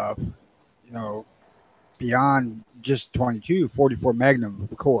stuff, beyond just 22, 44 Magnum,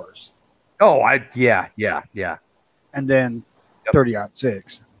 of course. Oh, yeah. And then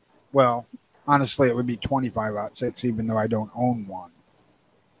 30-06. Well, honestly, it would be 25-06, even though I don't own one.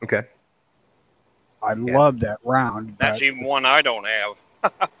 Okay. I love that round. That's even one I don't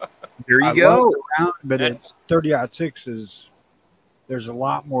have. There you go. Love the round, but it's 30-06 there's a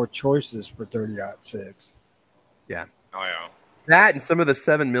lot more choices for 30-06. Yeah. Oh, yeah. That and some of the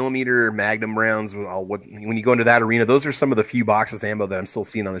 7mm Magnum rounds. When you go into that arena, those are some of the few boxes of ammo that I'm still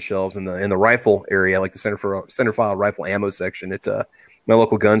seeing on the shelves in the rifle area, like the center file rifle ammo section at my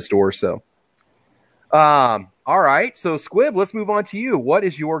local gun store. So, all right. So, Squib, let's move on to you. What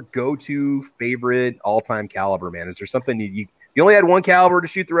is your go-to favorite all-time caliber, man? Is there something you only had one caliber to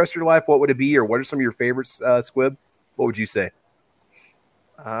shoot the rest of your life? What would it be, or what are some of your favorites, Squib? What would you say?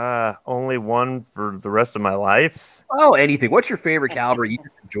 Only one for the rest of my life. Oh, anything. What's your favorite caliber you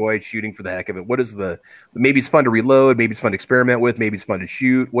just enjoyed shooting for the heck of it? What is maybe it's fun to reload, maybe it's fun to experiment with, maybe it's fun to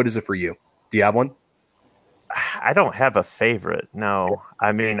shoot. What is it for you? Do you have one? I don't have a favorite. No.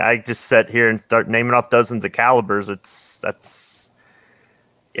 I mean, I just sit here and start naming off dozens of calibers. That's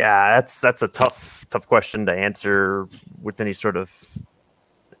a tough question to answer with any sort of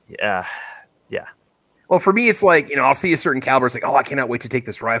yeah. Well, for me, it's like, I'll see a certain caliber. It's like, oh, I cannot wait to take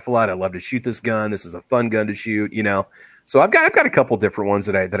this rifle out. I love to shoot this gun. This is a fun gun to shoot, So I've got a couple different ones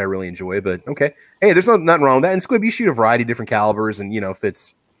that I really enjoy. But okay, hey, there's nothing wrong with that. And Squib, you shoot a variety of different calibers, and if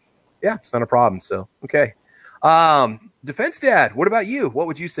it's not a problem. So okay, Defense Dad, what about you? What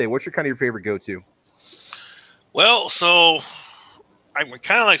would you say? What's your favorite go-to? Well, so I'm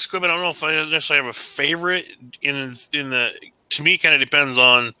kind of like Squib. I don't know if I necessarily have a favorite. To me, kind of depends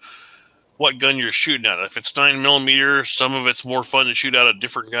on what gun you're shooting at. If it's 9mm, some of it's more fun to shoot out of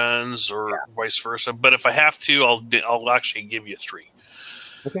different guns, or vice versa. But if I have to, I'll actually give you 3.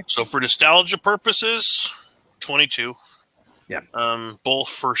 Okay. So for nostalgia purposes, 22. Yeah. Both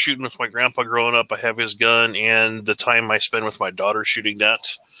for shooting with my grandpa growing up. I have his gun, and the time I spend with my daughter shooting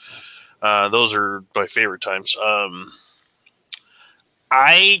that. Those are my favorite times.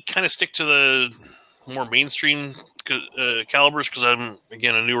 I kind of stick to the more mainstream calibers because I'm,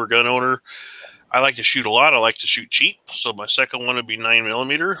 again, a newer gun owner. I like to shoot a lot. I like to shoot cheap. So my second one would be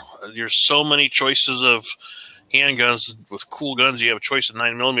 9mm. There's so many choices of handguns with cool guns. You have a choice of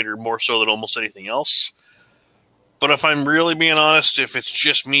 9mm more so than almost anything else. But if I'm really being honest, if it's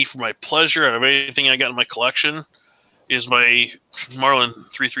just me for my pleasure out of anything I got in my collection, is my Marlin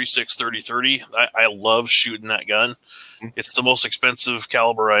 336 30-30. I love shooting that gun. It's the most expensive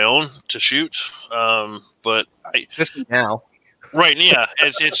caliber I own to shoot. But just now, right? Yeah,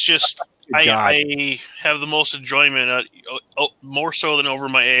 it's just I have the most enjoyment, more so than over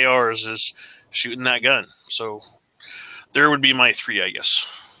my ARs, is shooting that gun. So there would be my 3, I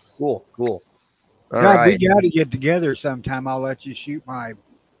guess. Cool. All God, right. we got to get together sometime. I'll let you shoot my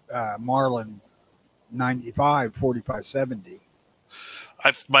Marlin 95 45-70.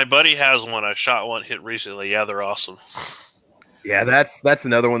 My buddy has one. I shot one hit recently. Yeah, they're awesome. Yeah, that's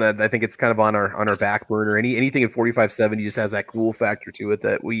another one that I think it's kind of on our back burner. Anything in 45-70 just has that cool factor to it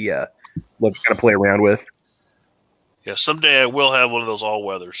that we love to kind of play around with. Yeah, someday I will have one of those all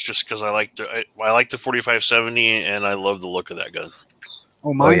weathers, just because I like the 45-70 and I love the look of that gun.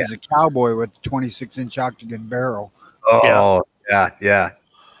 Oh, mine's a cowboy with a 26-inch octagon barrel. Oh, yeah.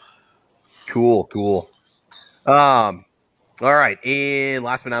 Cool. All right, and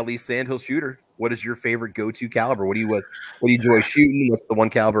last but not least, Sandhill Shooter. What is your favorite go-to caliber? What do you enjoy shooting? What's the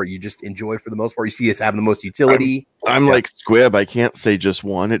one caliber you just enjoy for the most part? You see us having the most utility. I'm like Squib. I can't say just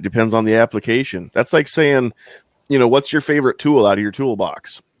one. It depends on the application. That's like saying, what's your favorite tool out of your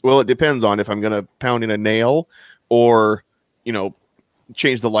toolbox? Well, it depends on if I'm going to pound in a nail or,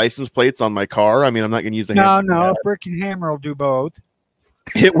 change the license plates on my car. I mean, I'm not going to use a hammer. No, a freaking hammer will do both.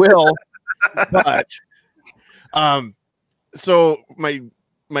 It will, but so my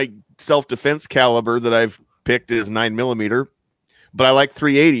self-defense caliber that I've picked is 9mm, but I like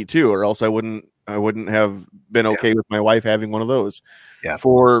 380 too, or else I wouldn't have been okay with my wife having one of those. Yeah.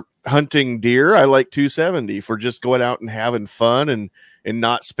 For hunting deer, I like 270 for just going out and having fun and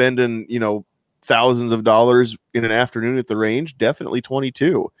not spending, thousands of dollars in an afternoon at the range. Definitely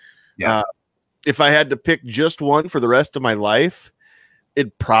 22. Yeah. If I had to pick just one for the rest of my life,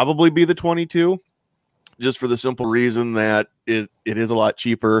 it'd probably be the 22, just for the simple reason that it is a lot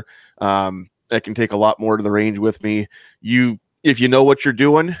cheaper. I can take a lot more to the range with me. If you know what you're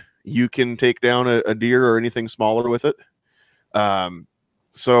doing, you can take down a deer or anything smaller with it.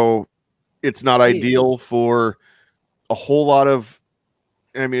 So it's not ideal for a whole lot of,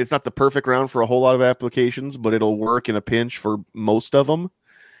 it's not the perfect round for a whole lot of applications, but it'll work in a pinch for most of them.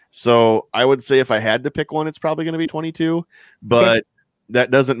 So I would say if I had to pick one, it's probably going to be 22, but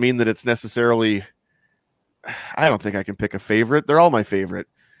that doesn't mean that it's necessarily, I don't think I can pick a favorite. They're all my favorite.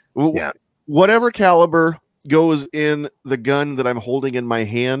 Yeah. Whatever caliber goes in the gun that I'm holding in my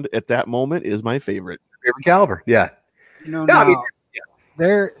hand at that moment is my favorite. Favorite caliber. Yeah.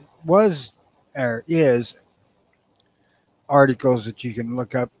 There was or is articles that you can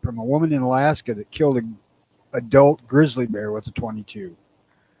look up from a woman in Alaska that killed an adult grizzly bear with a 22.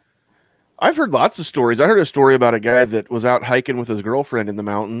 I've heard lots of stories. I heard a story about a guy that was out hiking with his girlfriend in the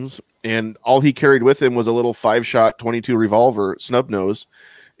mountains, and all he carried with him was a little 5-shot 22 revolver, snub nose,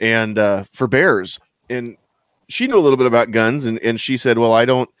 and for bears. And she knew a little bit about guns, and she said, well, I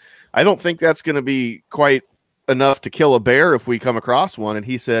don't think that's going to be quite enough to kill a bear if we come across one. And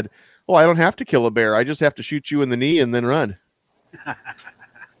he said, well, I don't have to kill a bear. I just have to shoot you in the knee and then run. That's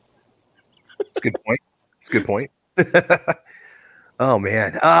a good point. It's a good point. Oh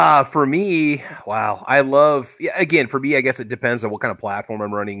man. For me, wow. I love, again, for me, I guess it depends on what kind of platform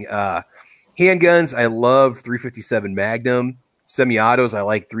I'm running. Handguns, I love 357 Magnum. Semi-autos, I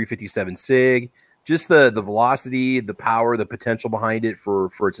like 357 SIG. Just the velocity, the power, the potential behind it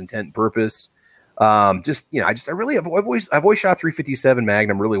for its intent and purpose. I've always shot 357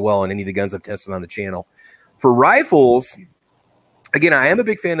 Magnum really well on any of the guns I've tested on the channel. For rifles, again, I am a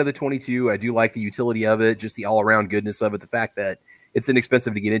big fan of the 22. I do like the utility of it, just the all-around goodness of it, the fact that it's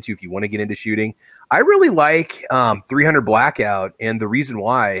inexpensive to get into if you want to get into shooting. I really like 300 Blackout, and the reason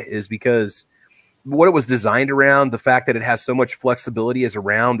why is because what it was designed around, the fact that it has so much flexibility as a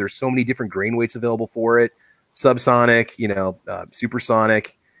round. There's so many different grain weights available for it, subsonic,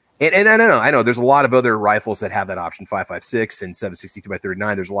 supersonic. And I know there's a lot of other rifles that have that option, 5.56 and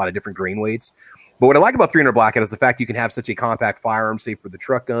 7.62x39. There's a lot of different grain weights. But what I like about 300 Blackout is the fact you can have such a compact firearm, say for the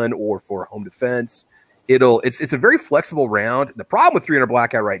truck gun or for home defense. It's a very flexible round. The problem with 300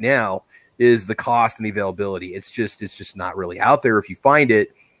 Blackout right now is the cost and the availability. It's just not really out there. If you find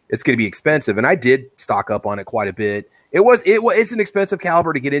it, it's going to be expensive. And I did stock up on it quite a bit. It's an expensive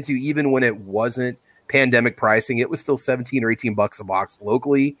caliber to get into, even when it wasn't pandemic pricing. It was still 17 or 18 bucks a box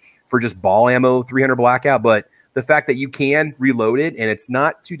locally for just ball ammo, 300 Blackout. But the fact that you can reload it and it's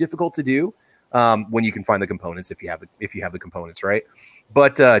not too difficult to do when you can find the components, if you have the components, right?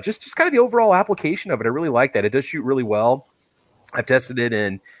 But just kind of the overall application of it, I really like that. It does shoot really well. I've tested it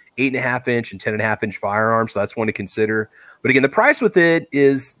in 8.5 inch and 10.5 inch firearms. So that's one to consider. But again, the price with it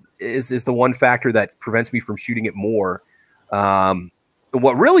is the one factor that prevents me from shooting it more.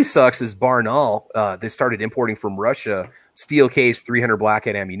 What really sucks is Barnaul. They started importing from Russia steel case 300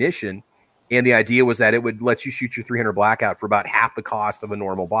 blackout ammunition. And the idea was that it would let you shoot your 300 blackout for about half the cost of a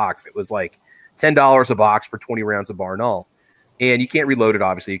normal box. It was like $10 a box for 20 rounds of Barnaul. And you can't reload it,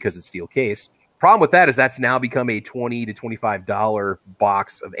 obviously, because it's steel case. Problem with that is that's now become a $20 to $25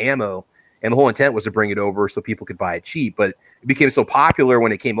 box of ammo. And the whole intent was to bring it over so people could buy it cheap. But it became so popular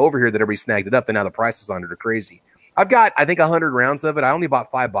when it came over here that everybody snagged it up. And now the prices on it are crazy. I've got, I think, 100 rounds of it. I only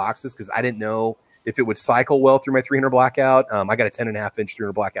bought 5 boxes because I didn't know if it would cycle well through my 300 blackout. I got a 10.5 inch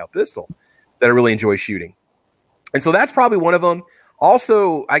 300 blackout pistol that I really enjoy shooting. And so that's probably one of them.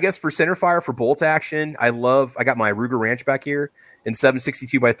 Also, I guess for center fire, for bolt action, I got my Ruger Ranch back here in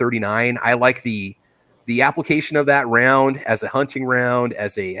 7.62 by 39. I like the application of that round as a hunting round,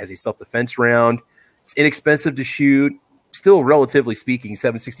 as a self-defense round. It's inexpensive to shoot. Still, relatively speaking,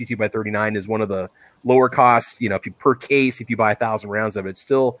 7.62 by 39 is one of the lower costs. You know, if you buy 1,000 rounds of it, it's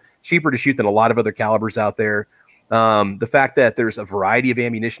still cheaper to shoot than a lot of other calibers out there. The fact that there's a variety of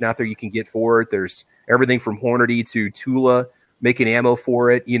ammunition out there you can get for it. There's everything from Hornady to Tula making ammo for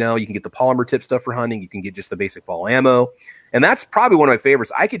it. You know, you can get the polymer tip stuff for hunting. You can get just the basic ball ammo. And that's probably one of my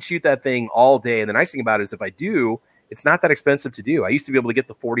favorites. I could shoot that thing all day. And the nice thing about it is if I do, it's not that expensive to do. I used to be able to get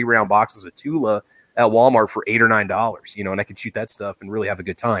the 40 round boxes of Tula at Walmart for $8 or $9, you know, and I could shoot that stuff and really have a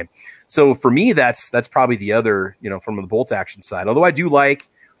good time. So for me, that's probably the other, you know, from the bolt action side. Although I do like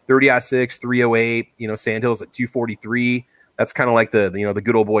 30-06, 308, you know, Sandhills at 243. That's kind of like the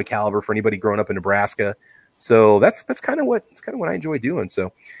good old boy caliber for anybody growing up in Nebraska. So that's kind of what I enjoy doing.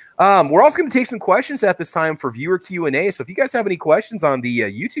 So we're also going to take some questions at this time for viewer Q&A. So if you guys have any questions on the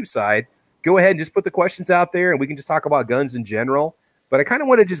YouTube side, go ahead and just put the questions out there, and we can just talk about guns in general. But I kind of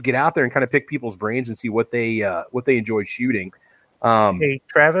want to just get out there and kind of pick people's brains and see what they enjoy shooting. Hey,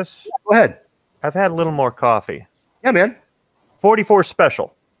 Travis. Go ahead. I've had a little more coffee. Yeah, man. 44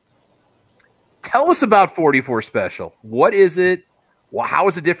 Special. Tell us about 44 Special. What is it? Well, how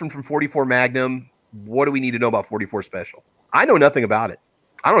is it different from 44 Magnum? What do we need to know about 44 Special? I know nothing about it.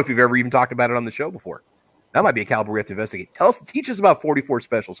 I don't know if you've ever even talked about it on the show before. That might be a caliber we have to investigate. Teach us about 44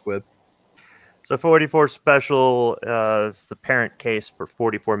 Special, Squib. So 44 Special is the parent case for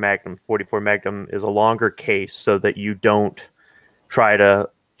 44 Magnum. 44 Magnum is a longer case so that you don't try to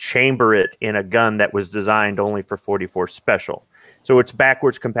chamber it in a gun that was designed only for 44 Special. So it's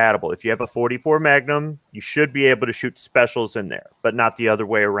backwards compatible. If you have a 44 Magnum, you should be able to shoot specials in there, but not the other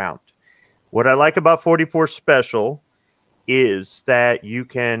way around. What I like about 44 Special is that you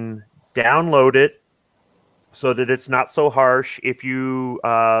can download it so that it's not so harsh if you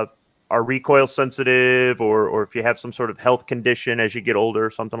are recoil sensitive or if you have some sort of health condition as you get older,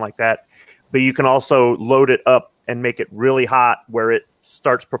 something like that. But you can also load it up and make it really hot where it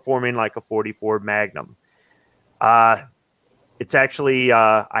starts performing like a 44 Magnum. It's actually,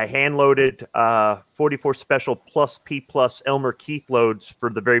 I hand-loaded 44 Special plus P plus Elmer Keith loads for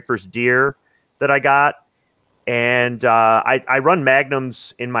the very first deer that I got. And I run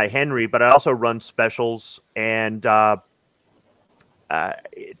Magnums in my Henry, but I also run Specials. And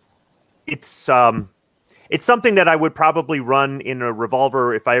it's something that I would probably run in a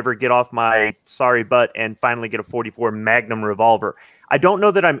revolver if I ever get off my sorry butt and finally get a 44 Magnum revolver. I don't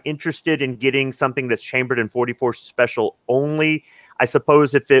know that I'm interested in getting something that's chambered in 44 Special only. I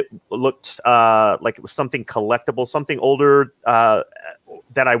suppose if it looked like it was something collectible, something older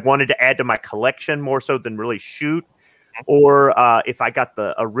that I wanted to add to my collection more so than really shoot, or if I got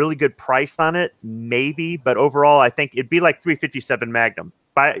a really good price on it, maybe. But overall, I think it'd be like 357 Magnum.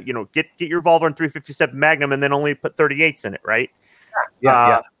 Get your revolver in 357 Magnum and then only put 38s in it, right?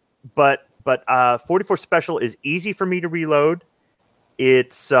 Yeah. But 44 Special is easy for me to reload.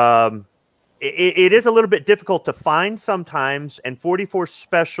 It's it is a little bit difficult to find sometimes, and 44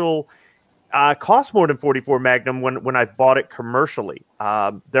 Special costs more than 44 Magnum when I've bought it commercially.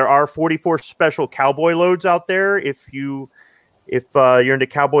 There are 44 Special cowboy loads out there. If you're into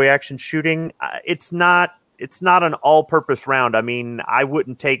cowboy action shooting, it's not an all-purpose round. I mean, I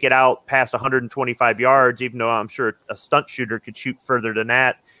wouldn't take it out past 125 yards, even though I'm sure a stunt shooter could shoot further than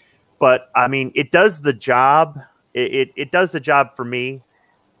that. But I mean, it does the job. It does the job for me.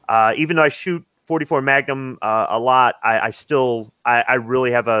 Even though I shoot 44 Magnum a lot, I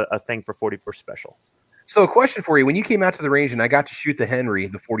really have a thing for 44 Special. So a question for you. When you came out to the range and I got to shoot the Henry,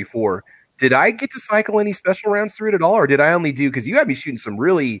 the 44, did I get to cycle any special rounds through it at all? Or did I only do, because you had me shooting some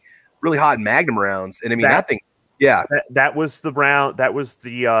really, really hot Magnum rounds. And I mean, that thing, Yeah. That was the round. That was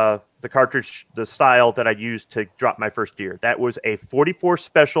the cartridge, the style that I used to drop my first deer. That was a 44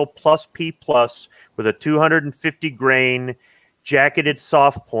 special plus P plus with a 250 grain jacketed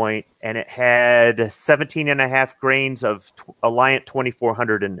soft point, and it had 17 and a half grains of Alliant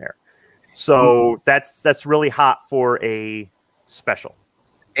 2400 in there. So that's really hot for a special.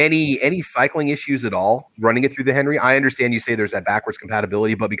 Any cycling issues at all running it through the Henry? I understand you say there's that backwards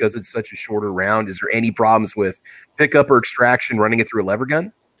compatibility, but because it's such a shorter round, is there any problems with pickup or extraction running it through a lever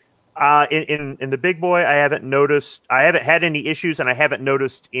gun? In the big boy, I haven't noticed. I haven't had any issues, and I haven't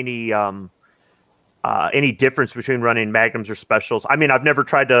noticed any difference between running magnums or specials. I mean, I've never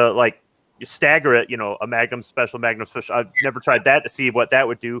tried to like stagger it, a magnum special. I've never tried that to see what that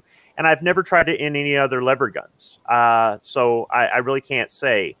would do, and I've never tried it in any other lever guns. So I really can't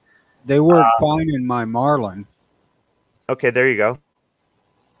say. They work fine in my Marlin. Okay, there you go.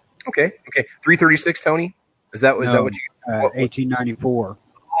 Okay. 336, Tony. Is that what you? 1894.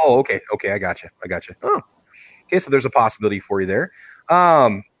 Oh, okay. I got you. Oh, okay. So there's a possibility for you there.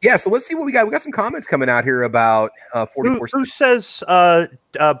 Yeah. So let's see what we got. We got some comments coming out here about 44. Who says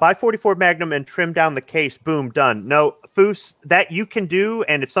buy 44 Magnum and trim down the case? Boom, done. No, Foos, that you can do,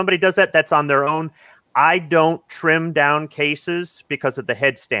 and if somebody does that, that's on their own. I don't trim down cases because of the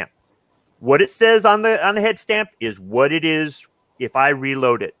head stamp. What it says on the head stamp is what it is if I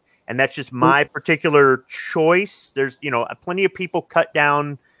reload it, and that's just my particular choice. There's plenty of people cut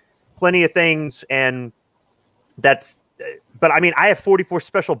down plenty of things, and that's. But I mean, I have 44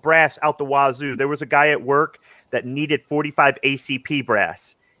 special brass out the wazoo. There was a guy at work that needed 45 ACP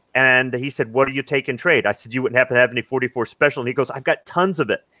brass. And he said, what do you take in trade? I said, you wouldn't happen to have any 44 special. And he goes, I've got tons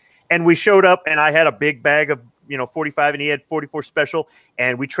of it. And we showed up and I had a big bag of, 45 and he had 44 special.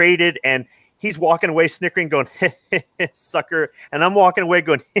 And we traded and he's walking away snickering going, sucker. And I'm walking away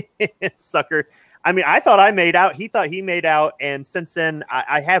going, sucker. I mean, I thought I made out. He thought he made out. And since then,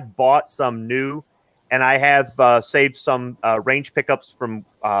 I have bought some new. And I have saved some range pickups from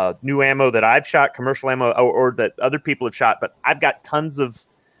new ammo that I've shot, commercial ammo, or that other people have shot. But I've got tons of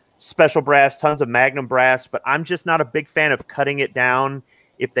special brass, tons of Magnum brass. But I'm just not a big fan of cutting it down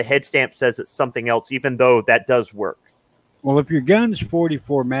if the head stamp says it's something else, even though that does work. Well, if your gun's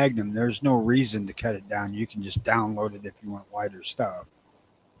 44 Magnum, there's no reason to cut it down. You can just download it if you want lighter stuff.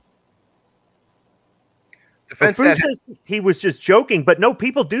 He was just joking, but no,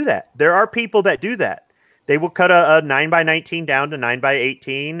 people do that. There are people that do that. They will cut a 9x19 down to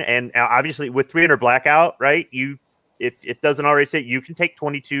 9x18, and obviously with 300 blackout, right? If it doesn't already say, you can take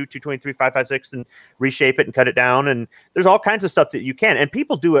 22, 223, 5.56 and reshape it and cut it down. And there's all kinds of stuff that you can, and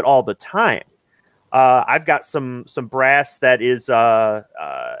people do it all the time. I've got some brass that is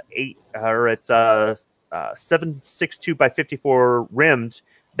 7.62 by 54 rimmed.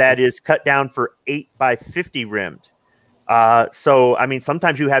 That is cut down for 8x50 rimmed. So, I mean,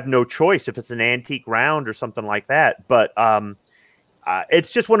 sometimes you have no choice if it's an antique round or something like that. But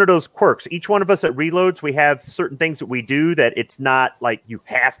it's just one of those quirks. Each one of us that reloads, we have certain things that we do that it's not like you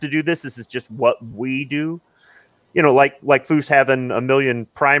have to do this. This is just what we do. Like Foos having a million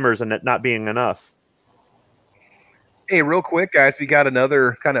primers and it not being enough. Hey, real quick, guys, we got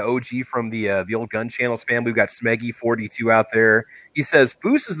another kind of OG from the old Gun Channels family. We've got Smeggy42 out there. He says,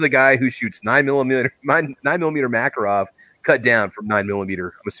 Foos is the guy who shoots 9mm Makarov cut down from 9mm,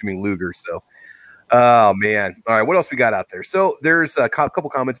 I'm assuming Luger. So, oh, man. All right, what else we got out there? So there's a couple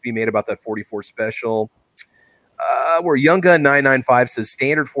comments being made about that 44 special. Where Young Gun 995 says,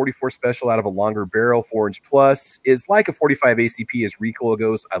 standard 44 special out of a longer barrel, 4-inch plus, is like a 45 ACP as recoil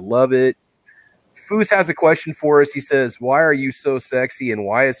goes. I love it. Foos has a question for us. He says, why are you so sexy and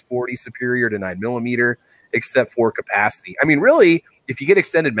why is 40 superior to 9mm except for capacity? I mean, really, if you get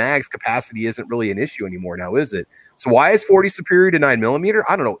extended mags, capacity isn't really an issue anymore now, is it? So why is 40 superior to 9mm?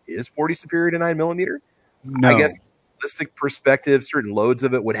 I don't know. Is 40 superior to 9mm? No. I guess realistic perspective, certain loads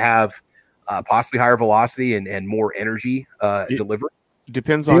of it would have possibly higher velocity and more energy delivered.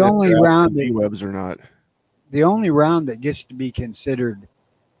 Depends on the only round that webs or not. The only round that gets to be considered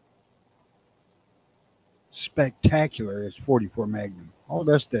spectacular is 44 Magnum. All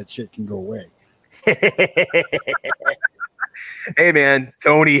the rest of that shit can go away. Hey, man,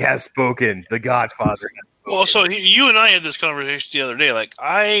 Tony has spoken. The Godfather. Well, so you and I had this conversation the other day. Like,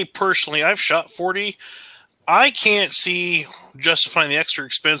 I personally, I've shot 40. I can't see justifying the extra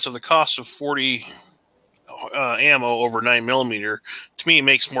expense of the cost of 40 ammo over 9mm. To me, it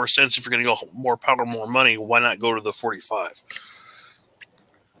makes more sense if you're going to go more power, more money. Why not go to the 45?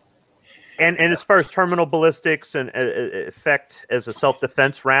 And as far as terminal ballistics and effect as a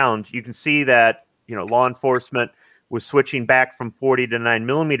self-defense round, you can see that law enforcement was switching back from 40 to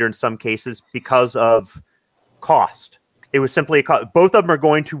 9mm in some cases because of cost. It was simply a cost. Both of them are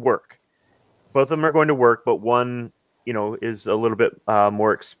going to work. Both of them are going to work, but one, you know, is a little bit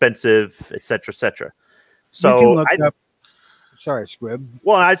more expensive, et cetera, et cetera. So you can look up. Sorry, Squib.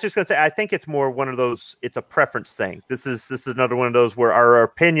 Well, I was just going to say, I think it's more one of those. It's a preference thing. This is another one of those where our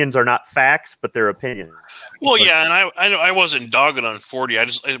opinions are not facts, but they're opinions. Well, yeah, and I wasn't dogging on 40.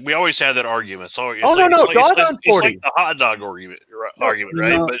 We always had that argument. So it's dog on 40. It's like the hot dog argument,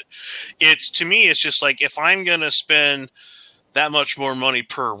 right? But to me, it's just like if I'm going to spend that much more money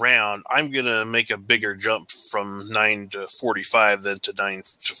per round, I'm going to make a bigger jump from 9 to 45 than to 9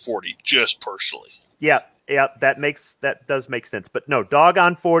 to 40, just personally. Yeah. Yeah, that does make sense. But no, dog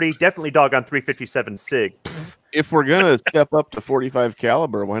on 40, definitely dog on 357 SIG. Pfft. If we're gonna step up to 45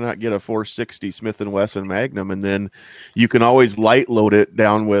 caliber, why not get a 460 Smith & Wesson Magnum, and then you can always light load it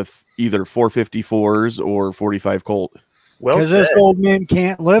down with either 454s or 45 Colt. Well, because this old man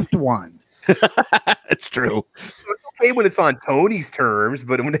can't lift one. It's true. It's okay when it's on Tony's terms,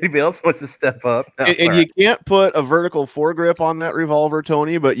 but when anybody else wants to step up, and you can't put a vertical foregrip on that revolver,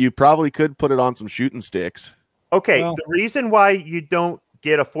 Tony, but you probably could put it on some shooting sticks. Okay, well, the reason why you don't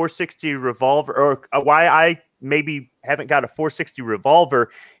get a 460 revolver, or why I maybe haven't got a 460 revolver,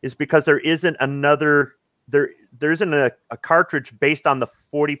 is because there isn't a cartridge based on the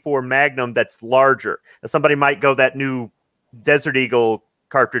 44 Magnum that's larger. Now, somebody might go that new Desert Eagle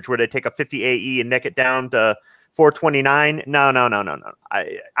cartridge where they take a 50 AE and neck it down to 429. No.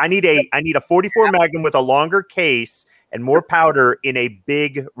 I need a 44 Magnum with a longer case and more powder in a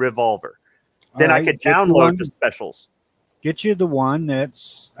big revolver. Then I could download the specials. Get you the one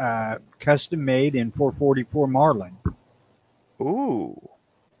that's custom made in 444 Marlin. Ooh.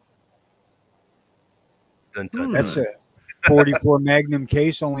 That's a 44 Magnum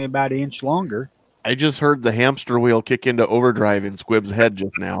case, only about an inch longer. I just heard the hamster wheel kick into overdrive in Squib's head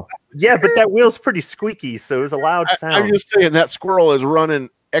just now. Yeah, but that wheel's pretty squeaky, so it was a loud sound. I'm just saying that squirrel is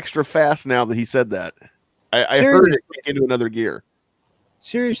running extra fast now that he said that. I heard it kick into another gear.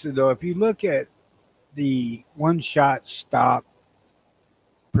 Seriously, though, if you look at the one-shot stop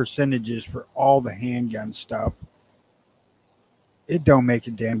percentages for all the handgun stuff, it don't make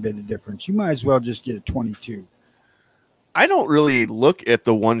a damn bit of difference. You might as well just get a 22. I don't really look at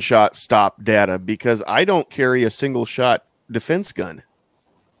the one-shot stop data because I don't carry a single-shot defense gun.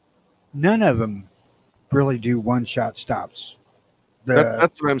 None of them really do one-shot stops.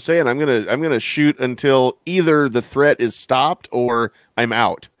 That's what I'm saying. I'm gonna shoot until either the threat is stopped or I'm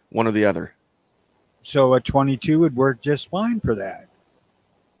out. One or the other. So a 22 would work just fine for that.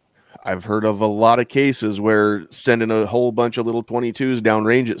 I've heard of a lot of cases where sending a whole bunch of little 22s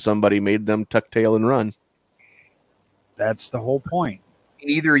downrange at somebody made them tuck tail and run. That's the whole point.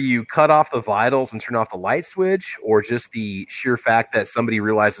 Either you cut off the vitals and turn off the light switch, or just the sheer fact that somebody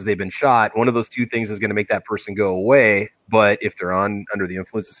realizes they've been shot. One of those two things is going to make that person go away. But if they're under the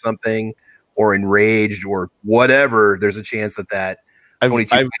influence of something or enraged or whatever, there's a chance that I've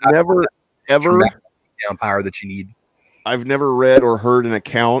never ever down power that you need. I've never read or heard an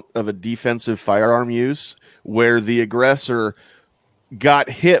account of a defensive firearm use where the aggressor got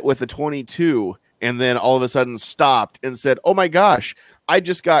hit with a 22 and then all of a sudden stopped and said, "Oh my gosh, I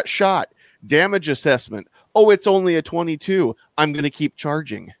just got shot. Damage assessment. Oh, it's only a 22. I'm going to keep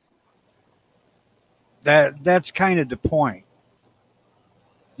charging." That's kind of the point.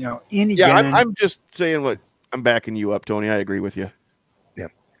 You know, I'm just saying what I'm backing you up, Tony. I agree with you. Yeah.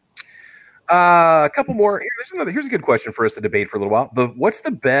 A couple more. Here's a good question for us to debate for a little while. What's the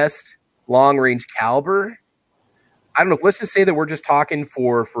best long range caliber? I don't know. Let's just say that we're just talking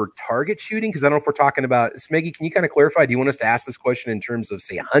for target shooting, because I don't know if we're talking about Smeggy. Can you kind of clarify? Do you want us to ask this question in terms of,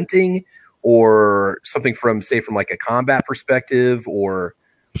 say, hunting, or something from like a combat perspective, or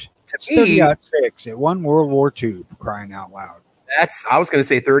to me, 30-06. It won World War II, crying out loud. I was going to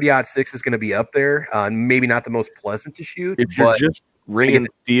say 30-06 is going to be up there. Maybe not the most pleasant to shoot. If you're just ring and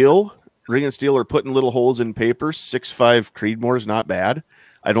steel or putting little holes in paper, 6.5 Creedmoor is not bad.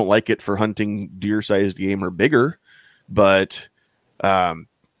 I don't like it for hunting deer-sized game or bigger, but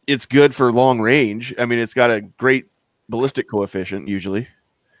it's good for long range. I mean, it's got a great ballistic coefficient usually.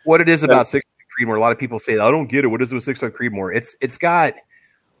 What it is about 6.5 Creedmoor, a lot of people say, "I don't get it. What is it with 6.5 Creedmoor?" It's got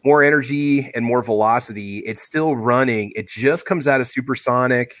more energy and more velocity. It's still running. It just comes out of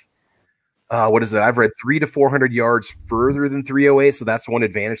supersonic. What is it? I've read 300 to 400 yards further than 308. So that's one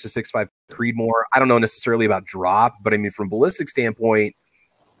advantage to 6.5 Creedmoor. I don't know necessarily about drop, but I mean, from a ballistic standpoint,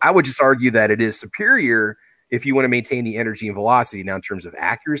 I would just argue that it is superior if you want to maintain the energy and velocity. Now, in terms of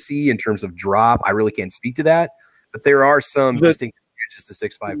accuracy, in terms of drop, I really can't speak to that, but there are some distinct advantages to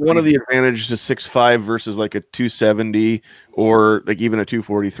 6.5? One of the advantages to 6.5 versus like a 270 or like even a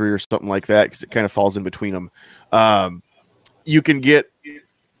 243 or something like that, because it kind of falls in between them. You can get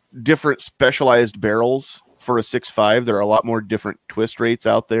different specialized barrels for a 6.5. There are a lot more different twist rates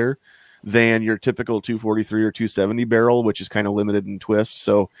out there than your typical 243 or 270 barrel, which is kind of limited in twists.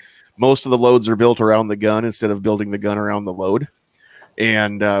 So most of the loads are built around the gun instead of building the gun around the load.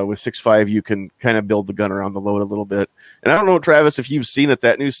 And with 6.5, you can kind of build the gun around the load a little bit. And I don't know, Travis, if you've seen it,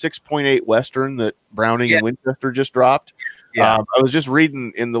 that new 6.8 Western that Browning and Winchester just dropped. I was just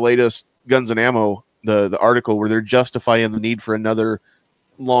reading in the latest Guns and Ammo, the article where they're justifying the need for another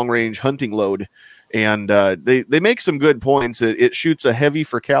long-range hunting load. And they make some good points. It shoots a heavy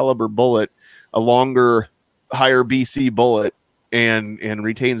for caliber bullet, a longer, higher BC bullet, and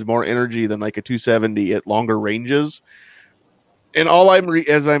retains more energy than like a 270 at longer ranges. And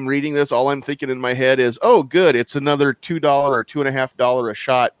as I'm reading this, all I'm thinking in my head is, oh, good, it's another $2 or $2.50 a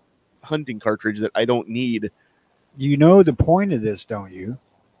shot hunting cartridge that I don't need. You know the point of this, don't you?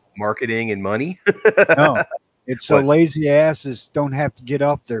 Marketing and money? No. It's so lazy asses don't have to get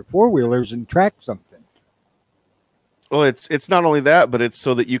off their four-wheelers and track something. Well, it's not only that, but it's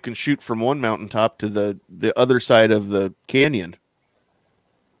so that you can shoot from one mountaintop to the other side of the canyon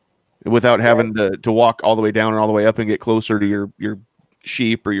without having to walk all the way down and all the way up and get closer to your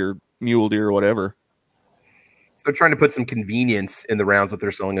sheep or your mule deer or whatever. So they're trying to put some convenience in the rounds that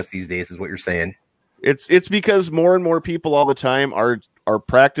they're selling us these days, is what you're saying. It's because more and more people all the time are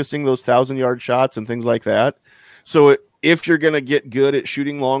practicing those 1,000-yard shots and things like that. So if you're going to get good at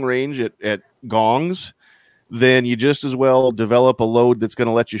shooting long range at gongs, then you just as well develop a load that's going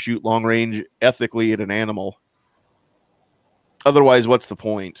to let you shoot long range ethically at an animal. Otherwise, what's the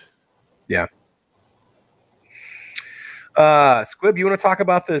point? Yeah. Squib, you want to talk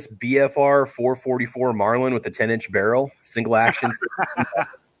about this BFR 444 Marlin with the 10-inch barrel, single action?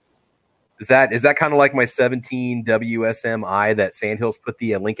 Is that kind of like my 17 WSMI that Sandhills put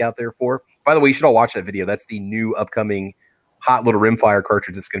the link out there for? By the way, you should all watch that video. That's the new upcoming hot little rimfire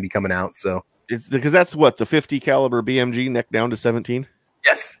cartridge that's going to be coming out. So it's because that's what the 50 caliber BMG neck down to 17.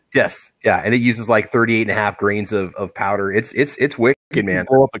 Yes, yeah, and it uses like 38.5 grains of powder. It's wicked, man.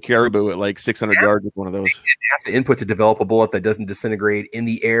 Blow up a caribou at like 600 yards with one of those. NASA input to develop a bullet that doesn't disintegrate in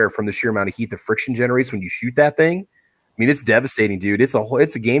the air from the sheer amount of heat the friction generates when you shoot that thing. I mean, it's devastating, dude. It's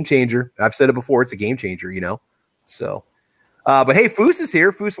a game changer. I've said it before. It's a game changer, you know. So, but hey, Foos is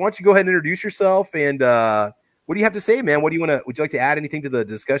here. Foos, why don't you go ahead and introduce yourself? And what do you have to say, man? What do you want to? Would you like to add anything to the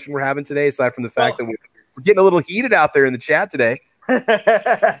discussion we're having today, aside from the fact that we're getting a little heated out there in the chat today?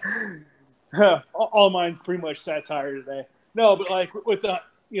 All mine's pretty much satire today. No, but like with the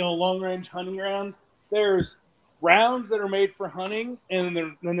long range hunting round, there's rounds that are made for hunting, and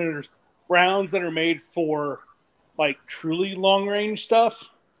then there's rounds that are made for like truly long range stuff.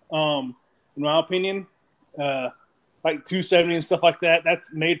 In my opinion, like 270 and stuff like that,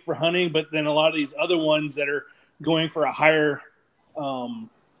 that's made for hunting. But then a lot of these other ones that are going for a higher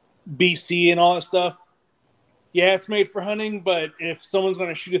BC and all that stuff, yeah, it's made for hunting. But if someone's going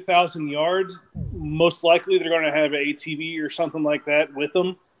to shoot 1,000 yards, most likely they're going to have an ATV or something like that with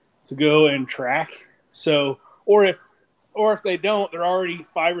them to go and track. So, or if they don't, they're already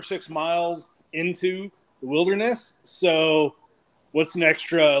 5 or 6 miles into the wilderness. So what's an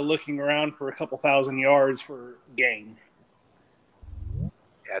extra looking around for a couple 1,000 yards for game? Yeah,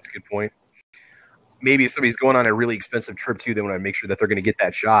 that's a good point. Maybe if somebody's going on a really expensive trip too, they want to make sure that they're going to get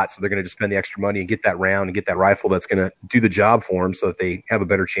that shot. So they're going to just spend the extra money and get that round and get that rifle that's going to do the job for them so that they have a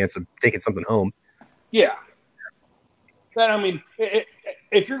better chance of taking something home. Yeah. That, I mean,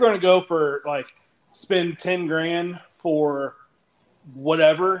 if you're going to go for like spend 10 grand for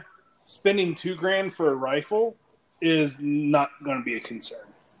whatever, spending $2,000 for a rifle is not going to be a concern.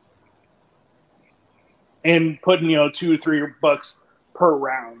 And putting, $2 or $3 per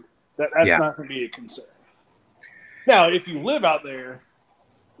round, that's not going to be a concern. Now, if you live out there,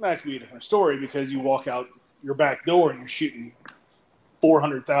 that could be a different story because you walk out your back door and you're shooting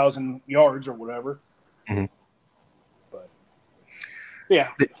 400,000 yards or whatever. Mm-hmm. But yeah,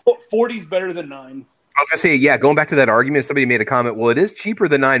 40 is better than 9. I was gonna say, yeah, going back to that argument, somebody made a comment. Well, it is cheaper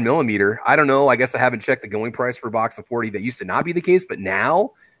than 9mm. I don't know. I guess I haven't checked the going price for a box of 40. That used to not be the case, but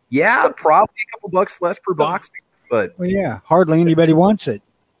now, yeah, probably a couple bucks less per box. But well, yeah, hardly anybody wants it.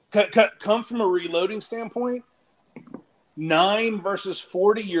 Come from a reloading standpoint, 9 versus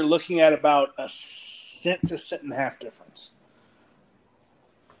 40, you're looking at about a cent to cent and a half difference,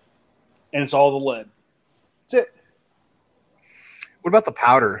 and it's all the lead. That's it. What about the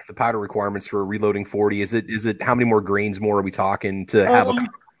powder? The powder requirements for reloading 40? Is it how many more grains more are we talking to have a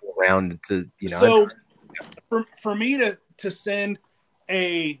round to So for me to send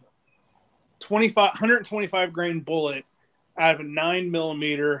a 125 grain bullet out of a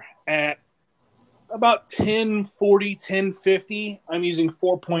 9mm at about 1040, 1050, I'm using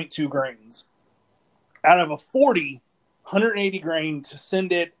 4.2 grains. Out of a 40, 180 grain to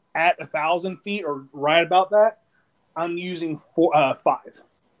send it at 1,000 feet or right about that, I'm using 5.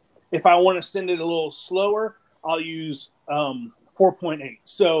 If I want to send it a little slower, I'll use 4.8.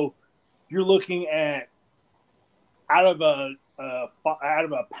 So you're looking at out of a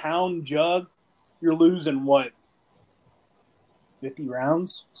pound jug, you're losing what, 50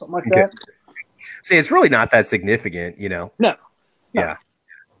 rounds, something like that. See, it's really not that significant, you know. No. Yeah.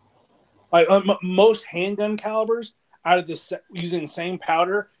 Like most handgun calibers, out of using the same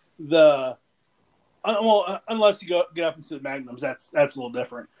powder, unless you get up into the magnums, that's a little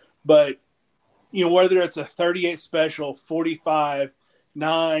different. But you know, whether it's a 38 special, 45,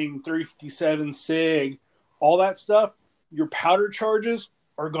 9, 357 SIG, all that stuff, your powder charges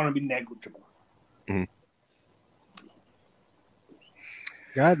are going to be negligible. Mm-hmm.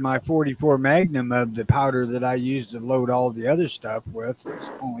 God, my 44 Magnum of the powder that I used to load all the other stuff with is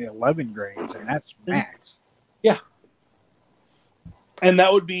only 11 grains, and that's max. Yeah. And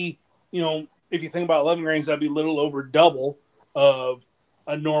that would be, you know, if you think about 11 grains, that'd be a little over double of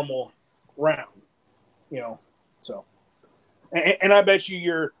a normal round, you know. So, and I bet you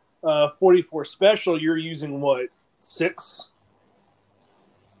your 44 special, you're using what, 6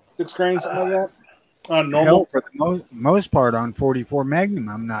 grains, something like that? Normal. Hell, for the most part on 44 Magnum,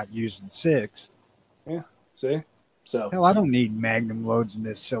 I'm not using 6. Yeah, see? So hell, I don't need Magnum loads in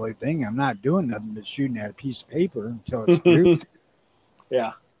this silly thing. I'm not doing nothing but shooting at a piece of paper until it's through.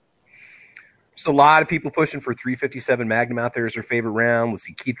 Yeah. There's a lot of people pushing for 357 Magnum out there as their favorite round. Let's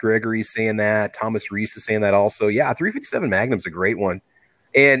see, Keith Gregory's saying that. Thomas Reese is saying that also. Yeah, 357 Magnum's a great one.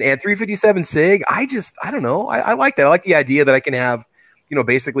 And 357 SIG, I don't know. I like that. I like the idea that I can have, you know,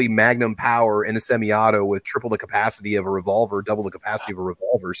 basically Magnum power in a semi-auto with triple the capacity of a revolver, double the capacity of a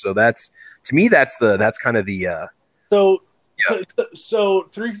revolver. So that's, to me, that's kind of the. So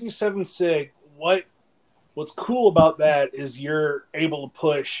 357 SIG. What's cool about that is you're able to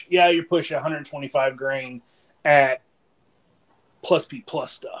push. Yeah, you're pushing 125 grain at plus P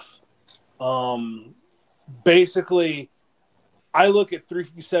plus stuff. Basically, I look at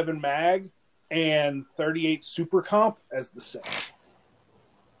 357 mag and 38 Super Comp as the same.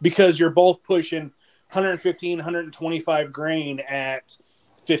 Because you're both pushing 115, 125 grain at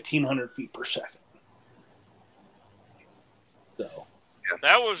 1,500 feet per second. So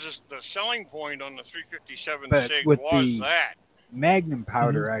that was just the selling point on the 357 but SIG with was the that. Magnum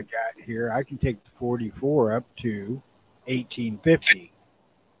powder I got here, I can take the 44 up to 1850.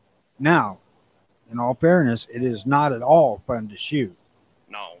 Now, in all fairness, it is not at all fun to shoot.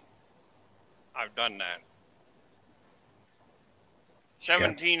 No. I've done that.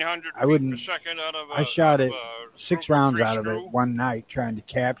 1,700 I wouldn't. feet per second out of I shot it 6 rounds out of screw. it one night trying to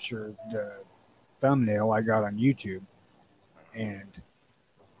capture the thumbnail I got on YouTube, and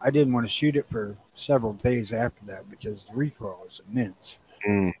I didn't want to shoot it for several days after that because the recoil is immense.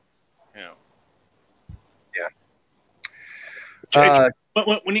 Mm. Yeah.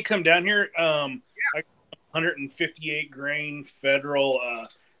 When you come down here, I got 158 grain Federal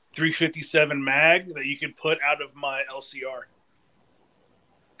 357 mag that you can put out of my LCR.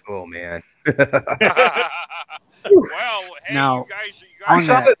 Oh man! Well, hey, Now, you guys I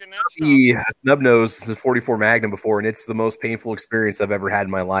shot the the snub nose 44 Magnum before, and it's the most painful experience I've ever had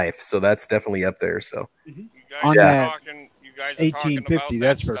in my life. So that's definitely up there. So you guys on are that talking, you guys are 1850,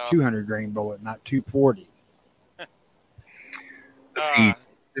 that's for 200 grain bullet, not 240. Let's see.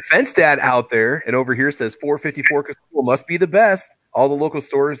 Defense Dad out there and over here says 454 Casull must be the best. All the local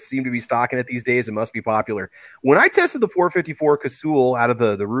stores seem to be stocking it these days. It must be popular. When I tested the 454 Casull out of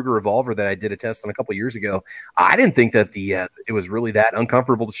the Ruger revolver that I did a test on a couple of years ago, I didn't think that it was really that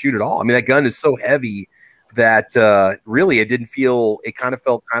uncomfortable to shoot at all. I mean, that gun is so heavy that really it didn't feel. It kind of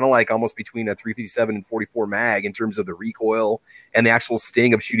felt kind of like almost between a 357 and 44 mag in terms of the recoil and the actual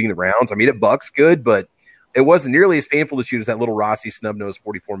sting of shooting the rounds. I mean, it bucks good, but it wasn't nearly as painful to shoot as that little Rossi snub nose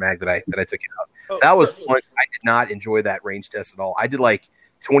 44 mag that I took it out. That was fun. I did not enjoy that range test at all. I did like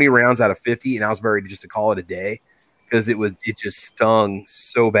 20 rounds out of 50, and I was ready just to call it a day because it just stung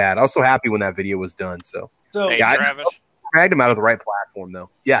so bad. I was so happy when that video was done. So hey, yeah, Travis. I dragged him out of the right platform though.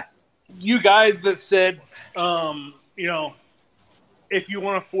 Yeah, you guys that said, you know, if you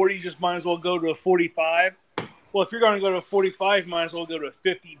want a 40, you just might as well go to a 45. Well, if you're going to go to a 45, you might as well go to a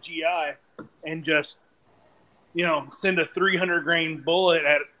 50 GI and just, you know, send a 300 grain bullet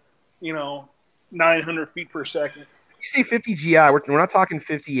at, you know, 900 feet per second. You say 50 GI. We're not talking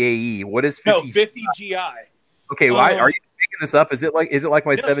 50 AE. What is 50? No, 50 GI. Okay, well, are you making this up? Is it like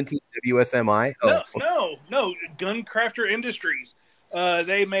my 17 WSMI? No. Gun Crafter Industries.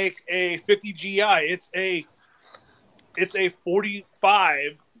 They make a 50 GI. It's a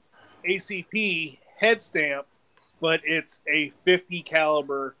 45 ACP head stamp, but it's a 50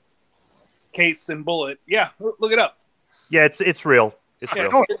 caliber case and bullet. Yeah, look it up. Yeah, it's real. It's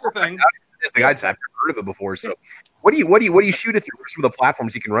real. No, It's a thing. I've never heard of it before. So, what do you shoot it through? What's some of the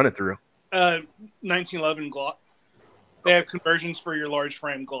platforms you can run it through? 1911 Glock. They have conversions for your large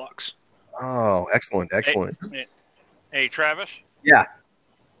frame Glocks. Oh, excellent. Hey, Travis. Yeah.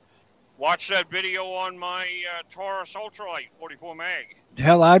 Watch that video on my Taurus Ultralight 44 mag.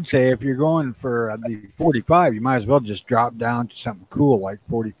 Hell, I'd say if you're going for the 45, you might as well just drop down to something cool like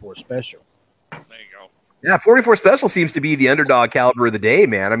 44 Special. There you go. Yeah, 44 Special seems to be the underdog caliber of the day,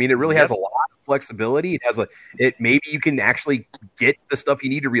 man. I mean, it really has a lot of flexibility. Maybe you can actually get the stuff you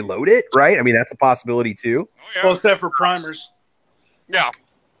need to reload it, right? I mean, that's a possibility too. Oh, yeah. Well, except for primers. Yeah.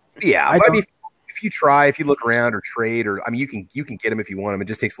 Yeah, I mean, if you look around or trade, or I mean, you can get them if you want them. It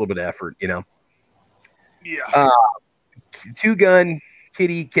just takes a little bit of effort, you know. Yeah. Two Gun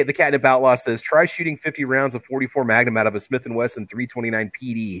Kitty, the Catnip Outlaw says, try shooting 50 rounds of 44 Magnum out of a Smith & Wesson 329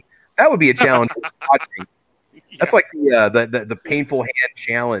 PD. That would be a challenge. That's like the painful hand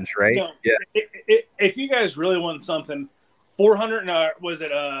challenge, right? No, yeah. If you guys really want something, 400 was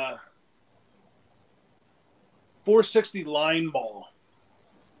it 460 line ball?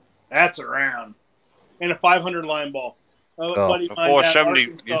 That's around, and a 500 line ball. The 470.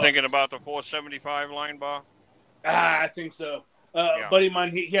 You thinking about the 475 line ball? I think so. Buddy of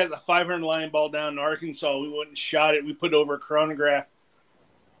mine, he has a 500 line ball down in Arkansas. We went and shot it. We put it over a chronograph.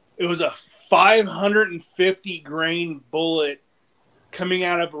 It was a 550 grain bullet coming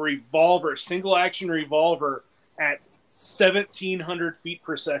out of a revolver, single action revolver at 1,700 feet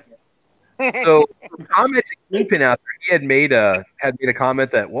per second. So, comment to Kingpin out there. He had made a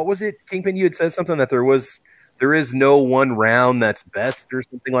comment that, what was it, Kingpin? You had said something that there is no one round that's best or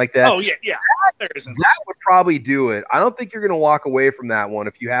something like that. Oh yeah. That would probably do it. I don't think you're going to walk away from that one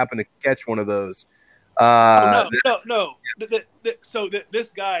if you happen to catch one of those. No. So this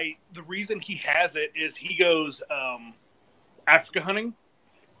guy, the reason he has it is he goes Africa hunting,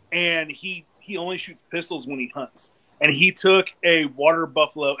 and he only shoots pistols when he hunts. And he took a water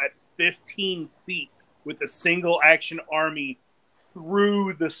buffalo at 15 feet with a single action army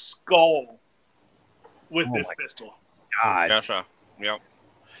through the skull with this pistol. God. Yes, sir. Yep.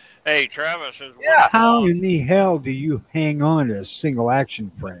 Hey, Travis is. Yeah. How in the hell do you hang on to a single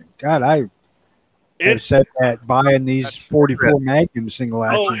action frame? God, I have said that buying these 44 Magnum single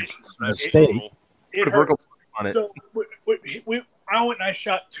action mistake. It hurts. So I went and I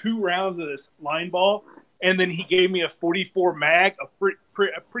shot 2 rounds of this line ball, and then he gave me a 44 mag, a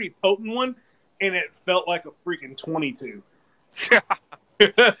pretty potent one, and it felt like a freaking 22.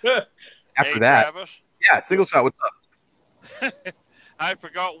 After that, Travis? Yeah, single shot. What's up? I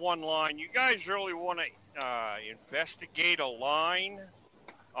forgot one line. You guys really want to investigate a line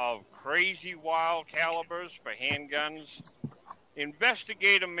of crazy wild calibers for handguns?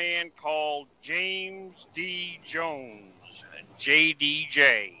 Investigate a man called James D. Jones,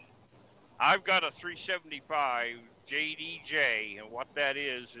 JDJ. I've got a 375 JDJ, and what that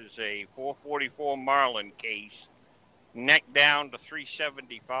is a 444 Marlin case, neck down to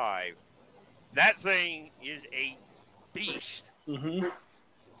 375. That thing is a beast. Mm-hmm.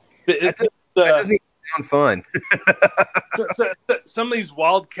 That doesn't even sound fun. so some of these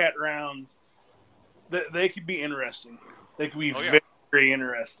Wildcat rounds, they could be interesting. They could be very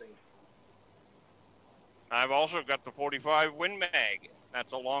interesting. I've also got the 45 Win Mag.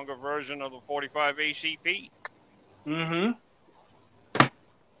 That's a longer version of the 45 ACP. Mm-hmm.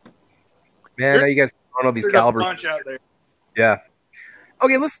 Man, now you guys run all these calibers. Bunch out there. Yeah.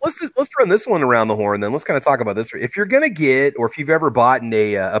 Okay, let's run this one around the horn. Then let's kind of talk about this. If you're gonna get, or if you've ever bought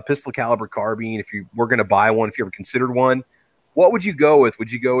a pistol caliber carbine, if you were gonna buy one, if you ever considered one, what would you go with?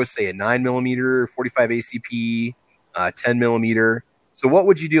 Would you go with, say, a 9mm 45 ACP, 10mm? So what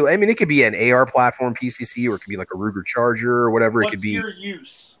would you do? I mean, it could be an AR platform PCC, or it could be like a Ruger Charger or whatever. It could be. What's your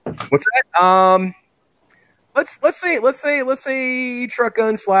use? What's that? Let's say truck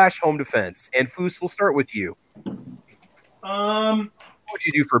gun / home defense. And Foos, we'll start with you. What would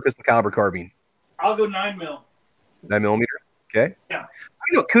you do for a pistol caliber carbine? I'll go 9mm. 9mm. Okay. Yeah. I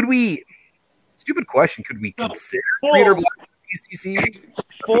don't know. Could we? Stupid question. Could we consider $300 PCC?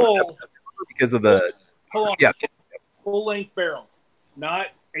 Full. Because of the. Hold on. Yeah. Full length barrel, not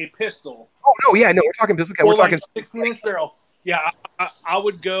a pistol. Oh no! Yeah, no. We're talking pistol. We're talking 16-inch barrel. Yeah, I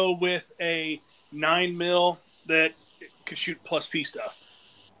would go with a 9mm that could shoot plus P stuff.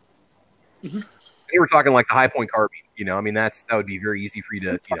 They were talking like the high point carbine. I mean that would be very easy for you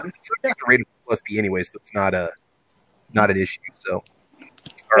to. It's rated plus P anyway, so it's not an issue. So,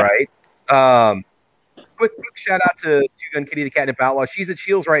 all right. Quick shout out to Two Gun Kitty, the Catnip Outlaw. She's at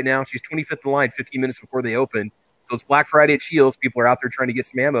Shields right now. She's 25th in line, 15 minutes before they open. So it's Black Friday at Shields. People are out there trying to get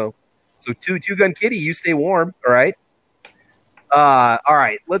some ammo. So Two Gun Kitty, you stay warm. All right. All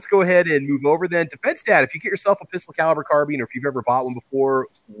right. Let's go ahead and move over then. Defense Dad, if you get yourself a pistol caliber carbine, or if you've ever bought one before,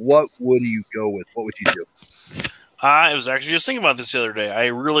 what would you go with? What would you do? I was actually just thinking about this the other day. I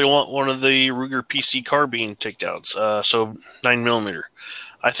really want one of the Ruger PC carbine takedowns, so 9mm.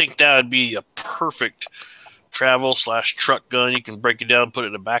 I think that would be a perfect travel/truck gun. You can break it down, put it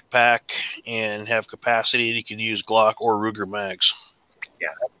in a backpack, and have capacity. And you can use Glock or Ruger mags.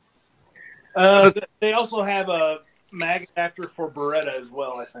 Yeah. They also have a mag adapter for Beretta as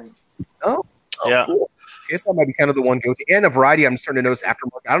well, I think. Oh yeah. Cool. I guess that might be kind of the one go-to. And a variety, I'm starting to notice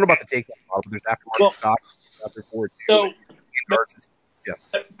aftermarket. I don't know about the takedown model, but there's aftermarket stock out there for it too.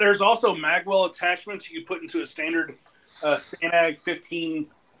 So there's also magwell attachments you can put into a standard Stanag 15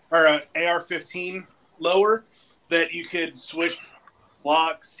 or AR-15 lower that you could switch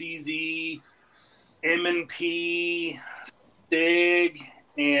Glock, CZ, M&P, STIG,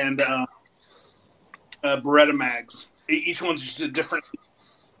 and Beretta mags. Each one's just a different.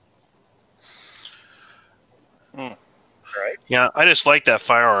 Right. Yeah, I just like that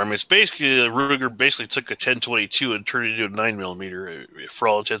firearm. It's basically Ruger basically took a 1022 and turned it into a 9mm for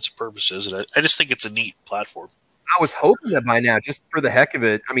all intents and purposes, and I just think it's a neat platform. I was hoping that by now, just for the heck of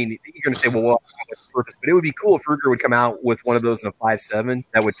it. I mean, you're going to say, well, what's the purpose? But it would be cool if Ruger would come out with one of those in a 5.7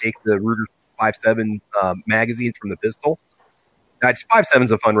 that would take the Ruger 5.7 magazines from the pistol. Now, 5.7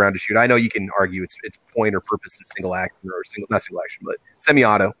 is a fun round to shoot. I know you can argue it's point or purpose in single action or not single action, but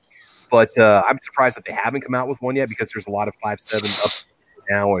semi-auto. But I'm surprised that they haven't come out with one yet because there's a lot of 5.7 up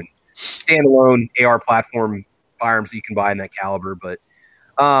now and standalone AR platform firearms that you can buy in that caliber. But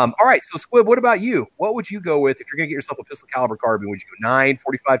all right, so Squib, what about you? What would you go with if you're going to get yourself a pistol caliber carbine? Would you go 9,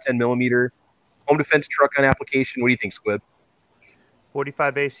 45, 10mm, home defense truck gun application? What do you think, Squib?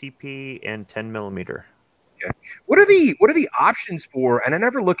 45 ACP and 10mm. Okay. What are the options for? And I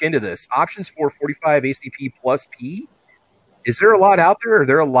never look into this. Options for 45 ACP plus P. Is there a lot out there? Are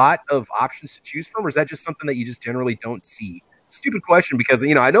there a lot of options to choose from, or is that just something that you just generally don't see? Stupid question because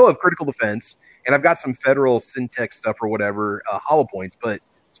I know of critical defense and I've got some federal Syntech stuff or whatever, hollow points. But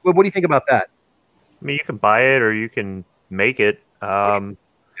Squib, what do you think about that? I mean, you can buy it or you can make it.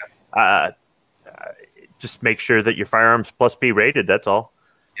 Just make sure that your firearm's plus P rated. That's all.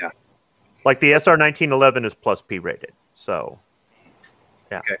 Yeah. Like the SR 1911 is plus P rated. So,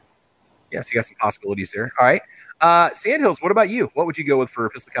 yeah. Okay. Yeah, so you got some possibilities there. All right. Sandhills, what about you? What would you go with for a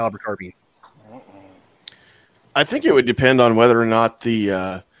pistol caliber carbine? I think it would depend on whether or not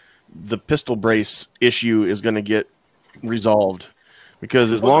the pistol brace issue is going to get resolved.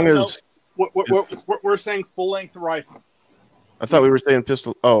 Because as long as we're saying full length rifle. I thought we were saying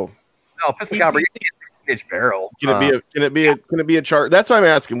pistol. Oh, no, pistol caliber. You can get a 16-inch barrel. Can it be a charge? That's what I'm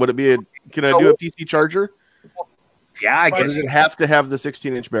asking. Would it be can I do a PC charger? Yeah, I guess. Does it have to have the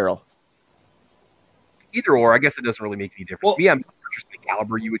 16-inch barrel? Either or, I guess it doesn't really make any difference. I'm interested in the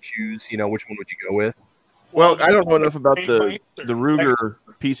caliber you would choose. Which one would you go with? Well, I don't know enough about the Ruger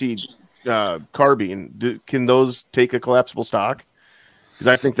PC carbine. Can those take a collapsible stock? Because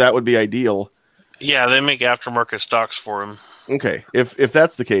I think that would be ideal. Yeah, they make aftermarket stocks for them. Okay, if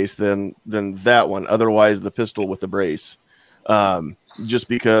that's the case, then that one. Otherwise, the pistol with the brace. Just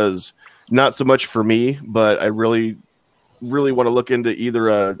because, not so much for me, but I really want to look into either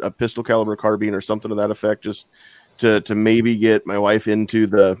a pistol caliber carbine or something to that effect, just to maybe get my wife into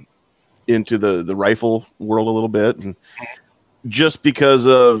the rifle world a little bit, and just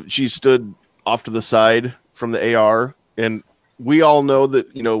because she stood off to the side from the AR, and we all know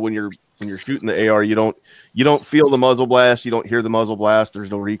that when you're shooting the AR, you don't feel the muzzle blast, you don't hear the muzzle blast, there's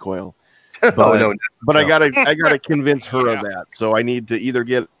no recoil. But, but I gotta convince her of that. So I need to either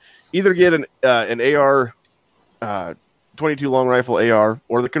get an AR 22 long rifle AR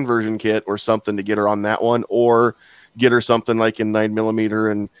or the conversion kit or something to get her on that one, or get her something like in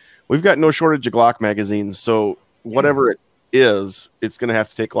 9mm. And we've got no shortage of Glock magazines, so whatever it is, it's going to have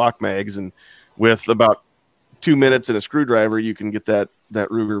to take Glock mags. And with about 2 minutes and a screwdriver, you can get that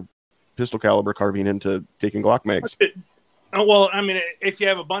Ruger pistol caliber carbine into taking Glock mags. Well, I mean, if you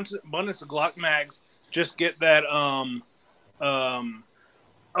have abundance of Glock mags, just get that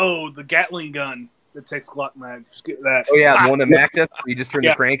the Gatling gun that takes Glock mags. Just get that. Oh yeah, the one that Mac does. You just turn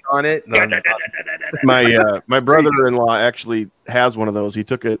the crank on it. My brother-in-law actually has one of those. He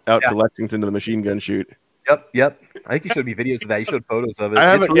took it out to Lexington to the machine gun shoot. Yep. I think you showed me videos of that. You showed photos of it.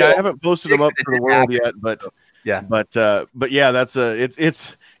 I haven't posted them up for the world yet, but yeah. But yeah, that's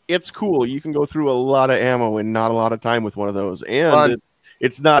it's cool. You can go through a lot of ammo in not a lot of time with one of those, and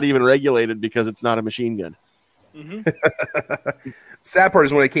it's not even regulated because it's not a machine gun. Mm-hmm. Sad part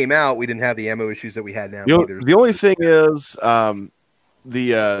is when it came out, we didn't have the ammo issues that we had now. The only thing is, when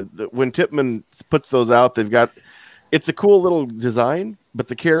Tippmann puts those out, it's a cool little design, but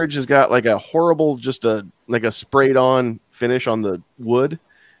the carriage has got like a horrible, like a sprayed on finish on the wood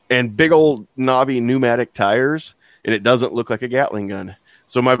and big old knobby pneumatic tires, and it doesn't look like a Gatling gun.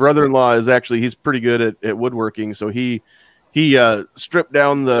 So my brother-in-law he's pretty good at woodworking. So he stripped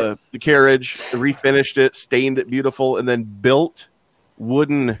down the carriage, refinished it, stained it beautiful, and then built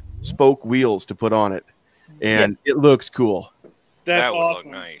wooden spoke wheels to put on it. And it looks cool. That would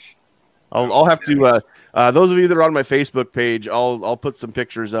awesome. look nice. I'll have to, those of you that are on my Facebook page, I'll put some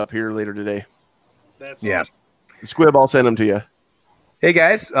pictures up here later today. That's awesome. Squib, I'll send them to you. Hey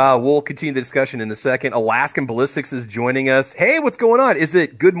guys, we'll continue the discussion in a second. Alaskan Ballistics is joining us. Hey, what's going on? Is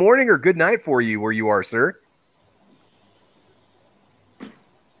it good morning or good night for you where you are, sir?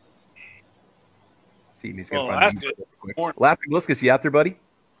 See, he's gonna find Alaskan Ballistics, you out there, buddy?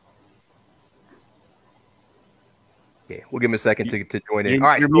 Okay, we'll give him a second to join in. All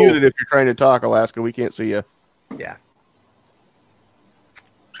right, you're muted if you're trying to talk, Alaska. We can't see you. Yeah.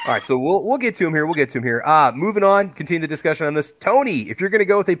 All right, so we'll get to him here. Moving on, continue the discussion on this. Tony, if you're going to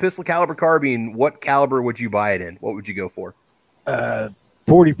go with a pistol caliber carbine, what caliber would you buy it in? What would you go for?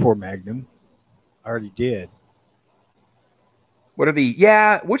 44 Magnum. I already did. What are the?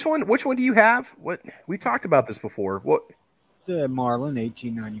 Yeah, which one do you have? What we talked about this before. What? The Marlin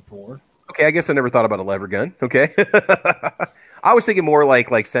 1894. Okay, I guess I never thought about a lever gun. Okay, I was thinking more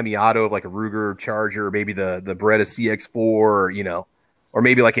like semi-auto, like a Ruger Charger, or maybe the Beretta CX4, or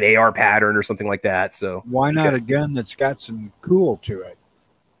maybe like an AR pattern or something like that. So why not a gun that's got some cool to it?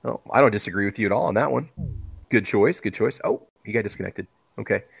 Oh, I don't disagree with you at all on that one. Good choice. Oh, you got disconnected.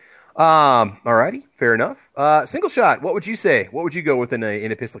 Okay. All righty, fair enough. Single shot. What would you say? What would you go with in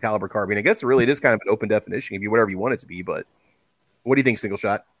a pistol caliber carbine? I guess really it is kind of an open definition. Give you whatever you want it to be, but what do you think, single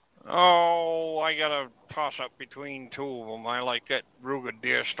shot? Oh, I got a toss up between two of them. I like that Ruger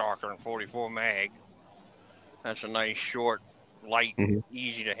Deerstalker and 44 mag. That's a nice short, light,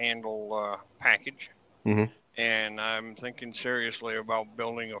 easy to handle package. And I'm thinking seriously about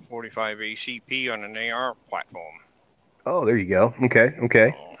building a 45 ACP on an AR platform. Oh, there you go. Okay.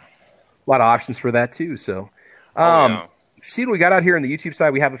 A lot of options for that too. So, see what we got out here on the YouTube side.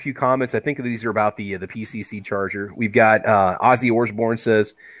 We have a few comments. I think these are about the PCC charger. We've got Ozzy Orsborn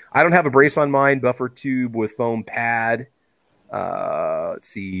says, I don't have a brace on mine. Buffer tube with foam pad. Let's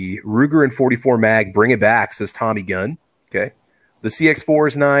see. Ruger and 44 mag. Bring it back, says Tommy Gunn. Okay. The CX4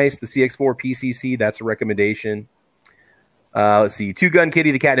 is nice. The CX4 PCC, that's a recommendation. Let's see. Two Gun Kitty,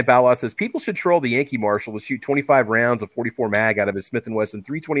 the Catnip Outlaw says, people should troll the Yankee Marshal to shoot 25 rounds of 44 mag out of his Smith & Wesson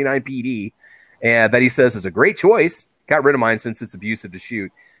 329 PD. And that he says is a great choice. Got rid of mine since it's abusive to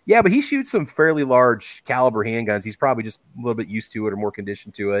shoot. Yeah, but he shoots some fairly large caliber handguns. He's probably just a little bit used to it or more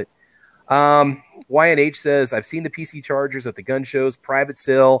conditioned to it. YNH says, I've seen the PC chargers at the gun shows, private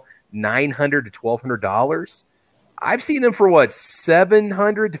sale, $900 to $1,200. I've seen them for what,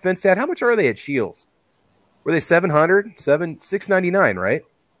 $700 defense stat. How much are they at Shields? Were they $700? $699, right?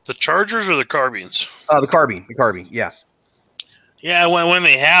 The chargers or the carbines? The carbine, yeah. Yeah, when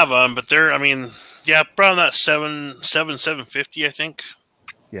they have them, but they're, probably not $750, I think.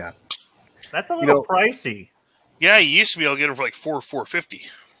 Yeah. That's a little pricey. Yeah, you used to be able to get them for like $450.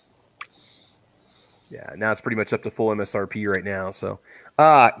 Yeah, now it's pretty much up to full MSRP right now. So,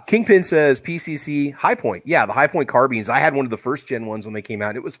 Kingpin says PCC High Point. Yeah, the High Point carbines. I had one of the first gen ones when they came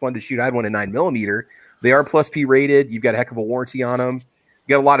out. It was fun to shoot. I had one in 9mm. They are plus P rated. You've got a heck of a warranty on them.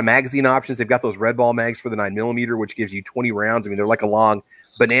 You got a lot of magazine options. They've got those red ball mags for the 9mm, which gives you 20 rounds. They're like a long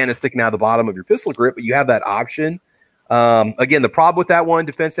banana sticking out of the bottom of your pistol grip, but you have that option. Again, the problem with that one,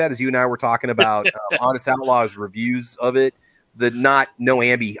 defense stat, is you and I were talking about Honest Outlaw's reviews of it, the no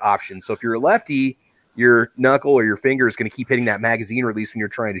ambi option. So if you're a lefty, your knuckle or your finger is going to keep hitting that magazine release when you're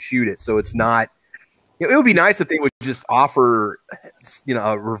trying to shoot it. So it's not, it would be nice if they would just offer,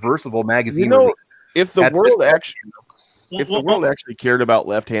 a reversible magazine. If the world actually cared about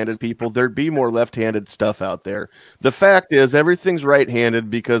left-handed people, there'd be more left-handed stuff out there. The fact is everything's right-handed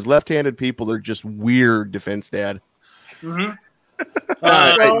because left-handed people are just weird, defense dad. Biting,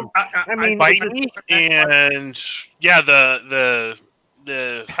 and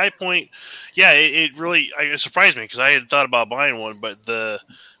the High Point, it really surprised me because I had thought about buying one, but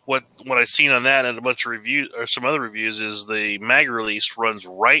what I've seen on that and a bunch of reviews or some other reviews is the mag release runs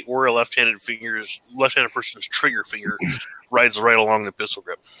right where a left-handed person's trigger finger rides right along the pistol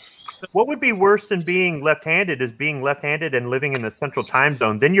grip. What would be worse than being left-handed is being left-handed and living in the central time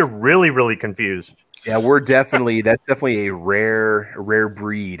zone. Then you're really, really confused. Yeah, that's definitely a rare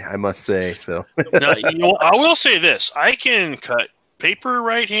breed, I must say. So now, I will say this: I can cut paper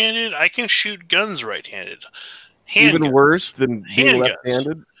right-handed. I can shoot guns right-handed. Even worse than being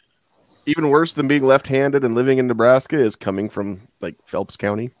left-handed. Even worse than being left-handed and living in Nebraska is coming from like Phelps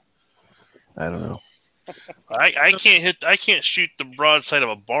County. I don't know. I can't shoot the broadside of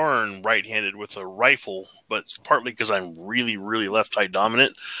a barn right-handed with a rifle, but it's partly because I'm really, really left-eye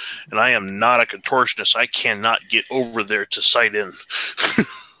dominant, and I am not a contortionist. I cannot get over there to sight in.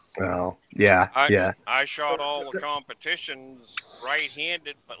 Well, yeah. I shot all the competitions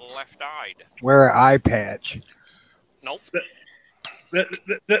right-handed but left-eyed. Wear an eye patch. Nope.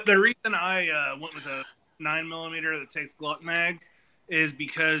 The reason I went with a 9mm that takes Glock mags is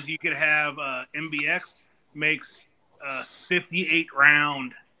because you could have MBX makes 58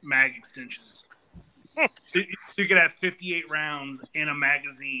 round mag extensions. So you could have 58 rounds in a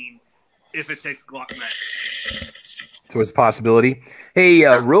magazine if it takes Glock mag. So it's a possibility. Hey,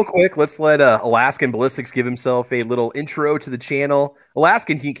 real quick, let's let Alaskan Ballistics give himself a little intro to the channel.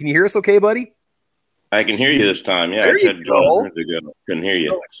 Alaskan, can you hear us okay, buddy? I can hear you this time. Yeah, there you go. Couldn't hear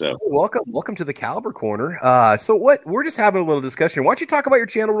you. So welcome to the Caliber Corner. So we're just having a little discussion. Why don't you talk about your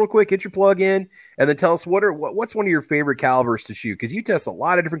channel real quick, get your plug in, and then tell us what's one of your favorite calibers to shoot? Because you test a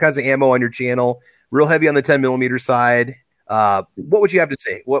lot of different kinds of ammo on your channel, real heavy on the 10mm side. What would you have to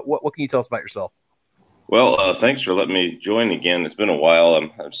say? What can you tell us about yourself? Well, thanks for letting me join again. It's been a while.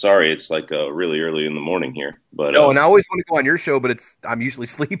 I'm sorry. It's like really early in the morning here. But and I always want to go on your show, but I'm usually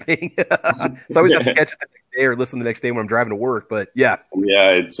sleeping. So I always have to catch it the next day or listen the next day when I'm driving to work. But yeah. Yeah,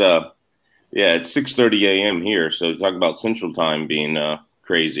 it's 6:30 a.m. here. So talk about Central Time being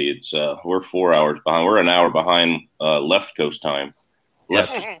crazy. It's we're 4 hours behind. We're an hour behind left coast time.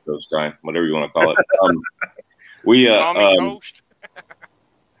 Left coast time, whatever you want to call it. Coast.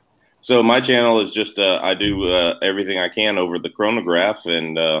 So my channel is just I do everything I can over the chronograph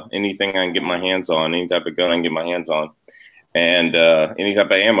and anything I can get my hands on, any type of gun I can get my hands on, and any type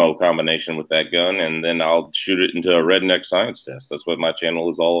of ammo combination with that gun, and then I'll shoot it into a redneck science test. That's what my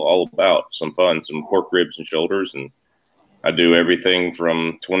channel is all about. Some fun, some pork ribs and shoulders, and I do everything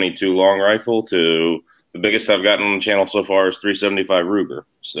from 22 long rifle to the biggest I've gotten on the channel so far is 375 Ruger.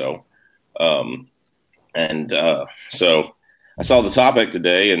 So, so I saw the topic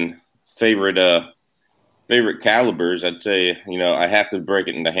today and favorite calibers, I'd say, I have to break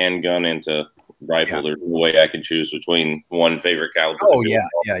it into handgun into rifle. Yeah. There's no way I can choose between one favorite caliber. Oh,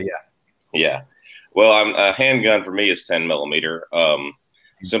 yeah. Well, a handgun for me is 10mm,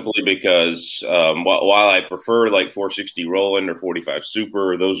 simply because while I prefer like 460 Roland or 45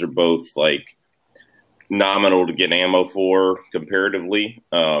 Super, those are both like nominal to get ammo for comparatively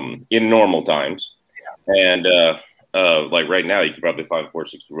in normal times. Yeah. And like right now, you could probably find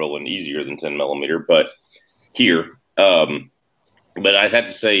 460 Roland easier than 10mm, but here, but I'd have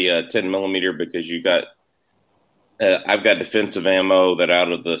to say 10mm because I've got defensive ammo that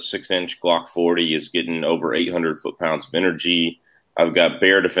out of the 6-inch Glock 40 is getting over 800 foot-pounds of energy. I've got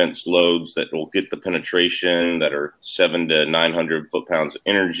bare defense loads that will get the penetration that are 700 to 900 foot-pounds of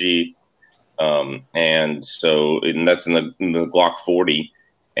energy, and that's in the Glock 40.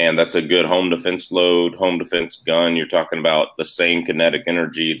 And that's a good home defense load, home defense gun. You're talking about the same kinetic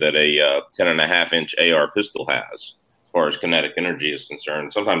energy that a 10.5-inch AR pistol has, as far as kinetic energy is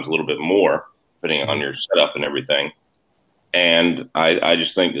concerned. Sometimes a little bit more, depending on your setup and everything. And I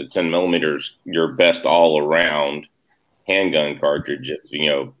just think that 10mm is your best all-around handgun cartridge.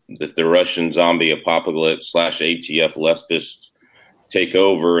 If the Russian zombie apocalypse / ATF leftists take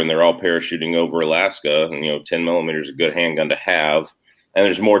over and they're all parachuting over Alaska, and 10mm is a good handgun to have. And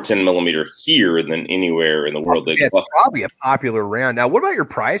there's more 10mm here than anywhere in the world. Yeah, it's probably a popular round. Now, what about your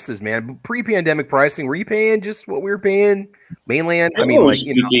prices, man? Pre-pandemic pricing, were you paying just what we were paying mainland?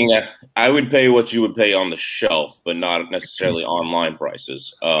 I would pay what you would pay on the shelf, but not necessarily online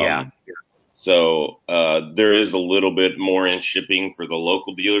prices. So there is a little bit more in shipping for the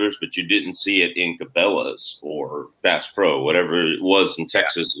local dealers, but you didn't see it in Cabela's or Bass Pro, whatever it was in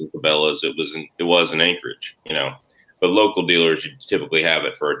Texas and Cabela's. It was in Anchorage, But local dealers, you typically have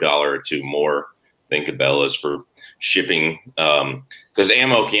it for $1 or $2 more than Cabela's for shipping, because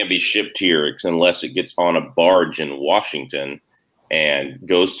ammo can't be shipped here unless it gets on a barge in Washington and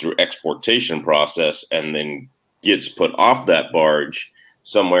goes through exportation process and then gets put off that barge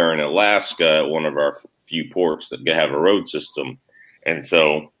somewhere in Alaska at one of our few ports that have a road system. And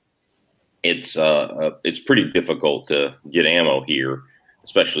so it's pretty difficult to get ammo here,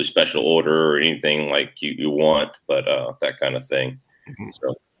 especially special order or anything like you want, but that kind of thing.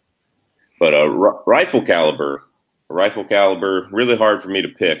 So, but rifle caliber, really hard for me to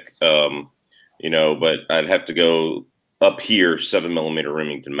pick. But I'd have to go up here 7mm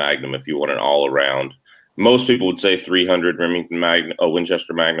Remington Magnum if you want an all around. Most people would say 300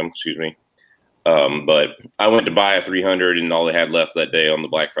 Winchester Magnum, excuse me. But I went to buy a 300 and all they had left that day on the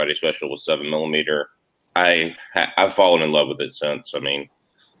Black Friday special was 7mm. I've fallen in love with it since. I mean,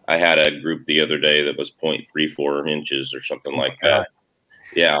 I had a group the other day that was 0.34 inches or something like that.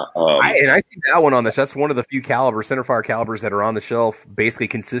 Yeah. I see that one on this. That's one of the few centerfire calibers that are on the shelf, basically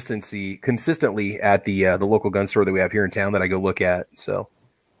consistently at the local gun store that we have here in town that I go look at. So.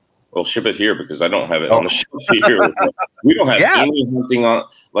 Well, ship it here because I don't have it on the shelf here. We don't have any hunting on.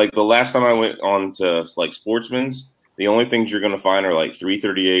 Like the last time I went on to like Sportsman's, the only things you're going to find are like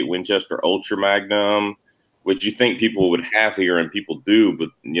 338 Winchester Ultra Magnum, which you think people would have here, and people do, but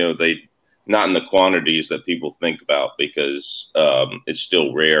they not in the quantities that people think about because it's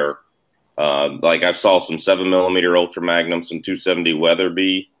still rare. Like I saw some 7mm Ultra Magnum, some 270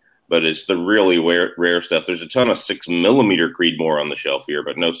 Weatherby. But it's the really rare stuff. There's a ton of 6mm Creedmoor on the shelf here,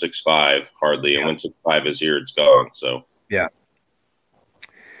 but no 6.5 hardly. And when 6.5 is here, it's gone. So yeah.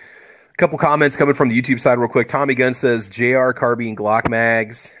 A couple comments coming from the YouTube side real quick. Tommy Gunn says JR Carbine Glock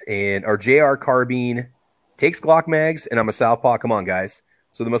mags or JR Carbine takes Glock mags, and I'm a Southpaw. Come on, guys.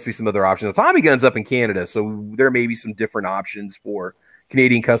 So there must be some other options. Now, Tommy Gunn's up in Canada, so there may be some different options for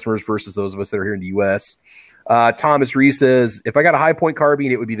Canadian customers versus those of us that are here in the U.S. Thomas Reese says, if I got a high point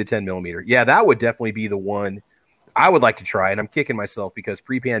carbine, it would be the 10mm. Yeah, that would definitely be the one I would like to try. And I'm kicking myself because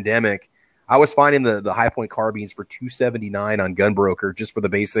pre-pandemic, I was finding the high point carbines for $279 on Gunbroker just for the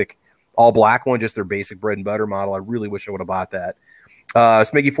basic all black one, just their basic bread and butter model. I really wish I would have bought that.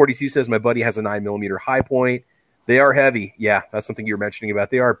 Smeggy42 says, my buddy has a 9mm high point. They are heavy. Yeah, that's something you were mentioning about.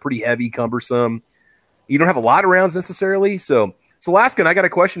 They are pretty heavy, cumbersome. You don't have a lot of rounds necessarily. So Alaskan, I got a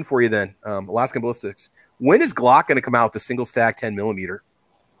question for you then. Alaskan Ballistics. When is Glock going to come out with the single stack 10mm?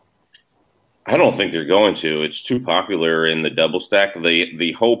 I don't think they're going to. It's too popular in the double stack.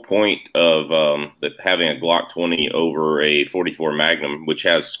 The whole point of having a Glock 20 over a 44 Magnum, which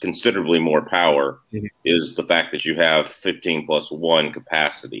has considerably more power, is the fact that you have 15+1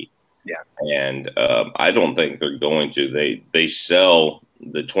 capacity. Yeah, and I don't think they're going to. They sell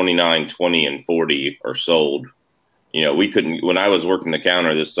the 29, 20, and 40 are sold. We couldn't, when I was working the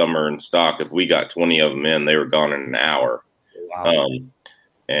counter this summer in stock, if we got 20 of them in, they were gone in an hour. Wow.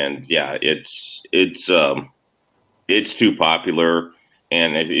 And yeah, it's too popular.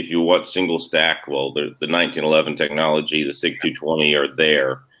 And if you want single stack, well, the 1911 technology, the SIG 220 are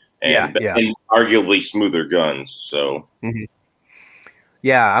there, and arguably smoother guns. So.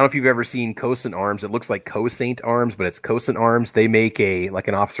 Yeah, I don't know if you've ever seen Cosent Arms. It looks like Cosent Arms, but it's Cosent Arms. They make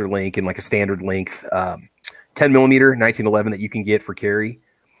an officer link and like a standard length 10mm 1911 that you can get for carry.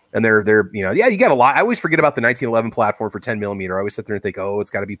 And they're you got a lot. I always forget about the 1911 platform for 10mm. I always sit there and think, oh,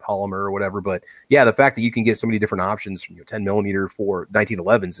 it's got to be polymer or whatever. But yeah, the fact that you can get so many different options from 10mm for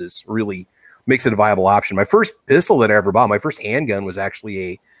 1911s is really makes it a viable option. My first pistol that I ever bought, my first handgun was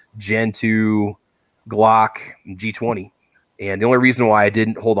actually a Gen 2 Glock G20. And the only reason why I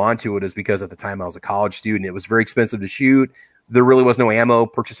didn't hold on to it is because at the time I was a college student. It was very expensive to shoot. There really was no ammo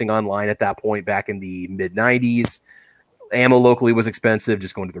purchasing online at that point back in the mid-90s. Ammo locally was expensive.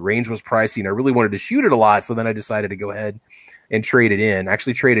 Just going to the range was pricey, and I really wanted to shoot it a lot. So then I decided to go ahead and trade it in. I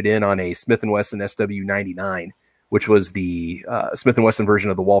actually traded in on a Smith & Wesson SW99, which was the Smith & Wesson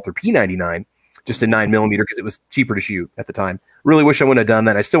version of the Walther P99, just a 9mm because it was cheaper to shoot at the time. Really wish I wouldn't have done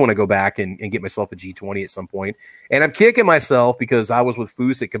that. I still want to go back and get myself a G20 at some point. And I'm kicking myself because I was with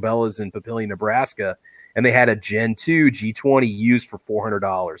Foose at Cabela's in Papillion, Nebraska, and they had a Gen 2 G20 used for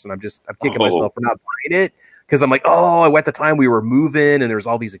 $400. And I'm kicking myself for not buying it because I'm like, at the time we were moving and there's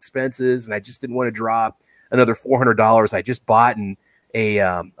all these expenses and I just didn't want to drop another $400. I just bought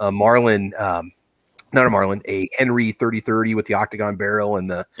a Marlin, not a Marlin, a Henry 3030 with the octagon barrel and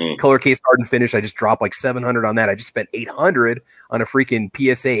the color case hardened finish. I just dropped like $700 on that. I just spent $800 on a freaking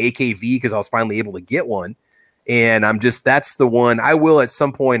PSA AKV because I was finally able to get one. And that's the one I will at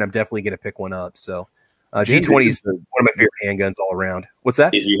some point. I'm definitely going to pick one up. So G20 is one of my favorite handguns all around. What's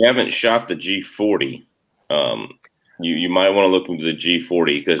that? If you haven't shot the G40, you might want to look into the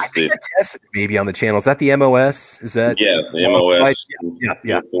G40 because I think I tested it maybe on the channel. Is that the MOS? Is that the MOS?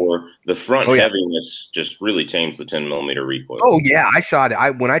 Yeah. For the front heaviness, just really changed the 10mm recoil. Oh yeah, I shot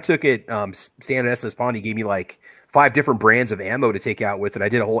it. When I took it, standard SS Pawn, he gave me like 5 different brands of ammo to take out with it. I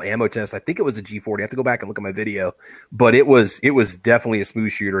did a whole ammo test. I think it was a G40. I have to go back and look at my video, but it was definitely a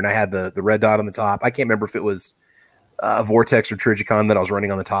smooth shooter, and I had the red dot on the top. I can't remember if it was Vortex or Trigicon that I was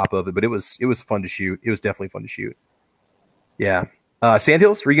running on the top of it, but it was fun to shoot. It was definitely fun to shoot. Yeah.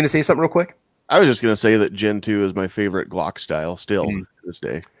 Sandhills, were you going to say something real quick? I was just going to say that Gen 2 is my favorite Glock style still to this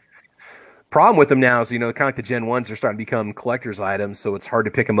day. Problem with them now is, kind of like the Gen 1s are starting to become collector's items, so it's hard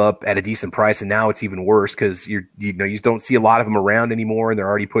to pick them up at a decent price, and now it's even worse because you don't see a lot of them around anymore, and they're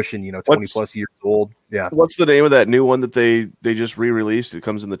already pushing 20 plus years old. Yeah. What's the name of that new one that they just re-released? It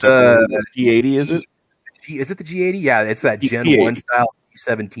comes in the G80, is it? Is it the G80? Yeah, it's that Gen G80. 1 style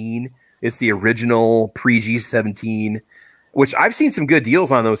G17. It's the original pre-G17, which I've seen some good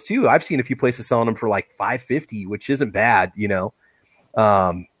deals on those too. I've seen a few places selling them for like $550, which isn't bad,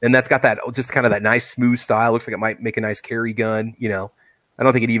 and that's got that just kind of that nice smooth style. Looks like it might make a nice carry gun. I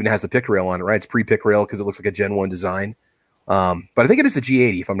don't think it even has the pick rail on it, right? It's pre-pick rail because it looks like a Gen 1 design. But I think it is a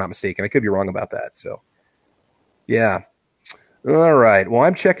G80 if I'm not mistaken. I could be wrong about that. So yeah. All right. Well,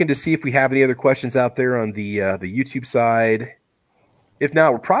 I'm checking to see if we have any other questions out there on the YouTube side. If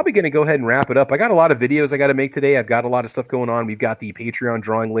not, we're probably going to go ahead and wrap it up. I got a lot of videos I got to make today. I've got a lot of stuff going on. We've got the Patreon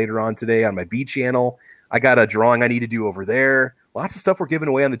drawing later on today on my B channel. I got a drawing I need to do over there. Lots of stuff we're giving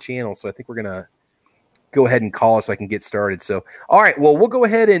away on the channel. So I think we're going to go ahead and call it so I can get started. So, all right. Well, we'll go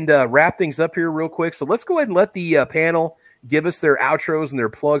ahead and wrap things up here real quick. So let's go ahead and let the panel give us their outros and their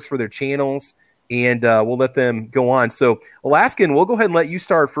plugs for their channels. And we'll let them go on. So, Alaskan, we'll go ahead and let you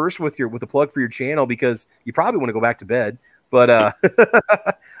start first with the plug for your channel because you probably want to go back to bed. But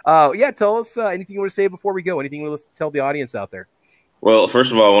yeah, tell us anything you want to say before we go. Anything you want to tell the audience out there? Well,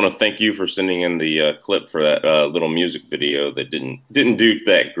 first of all, I want to thank you for sending in the clip for that little music video that didn't do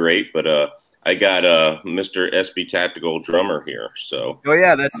that great, but I got Mr. SB Tactical Drummer here. So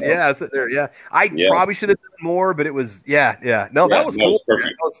that's it there. Yeah, I probably should have done more, but it was no, that was cool.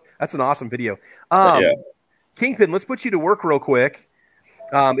 That's an awesome video. Kingpin, let's put you to work real quick.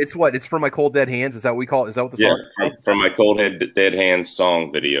 It's From My Cold Dead Hands. Is that what we call it? Is that what the song is? From My Cold Dead Hands song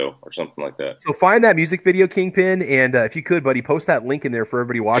video or something like that. So find that music video, Kingpin, and if you could, buddy, post that link in there for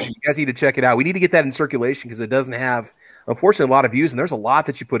everybody watching. You guys need to check it out. We need to get that in circulation because it doesn't have, unfortunately, a lot of views, and there's a lot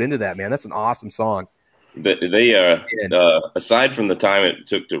that you put into that, man. That's an awesome song. They aside from the time it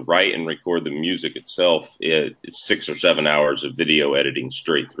took to write and record the music itself, it's 6 or 7 hours of video editing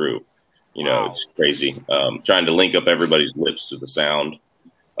straight through. Wow. It's crazy. Trying to link up everybody's lips to the sound.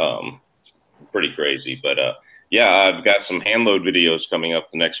 Pretty crazy, but I've got some hand load videos coming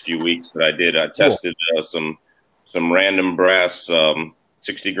up the next few weeks that I did. I tested some random brass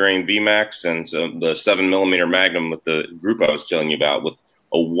 60 grain VMAX and the 7mm Magnum with the group I was telling you about with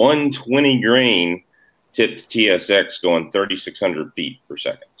a 120 grain tipped TSX going 3,600 feet per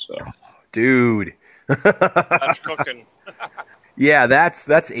second. So, dude, that's cooking. Yeah,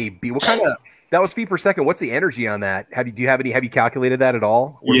 that's a B. What kind of? That was feet per second. What's the energy on that? Have you calculated that at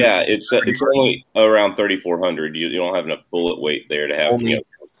all? Yeah, it's only around 3,400. You don't have enough bullet weight there to have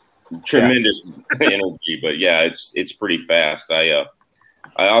tremendous energy, but yeah, it's pretty fast. I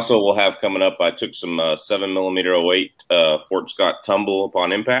also will have coming up. I took some 7mm 08 Fort Scott tumble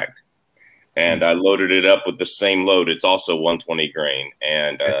upon impact, and I loaded it up with the same load. It's also 120 grain,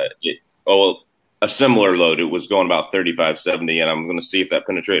 and a similar load. It was going about 3570, and I'm going to see if that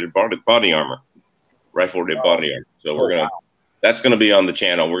penetrated body armor, rifle-rated body armor. So that's going to be on the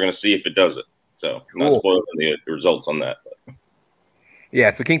channel. We're going to see if it does it. So I'm not spoiling the results on that. But. Yeah.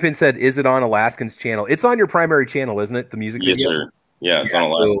 So Kingpin said, "Is it on Alaskan's channel?" It's on your primary channel, isn't it? The music video. Yes, sir. Yeah, it's on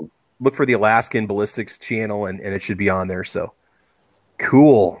Alaskan. So look for the Alaskan Ballistics channel, and it should be on there. So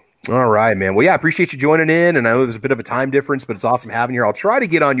cool. All right, man. Well, yeah, I appreciate you joining in, and I know there's a bit of a time difference, but it's awesome having you here. I'll try to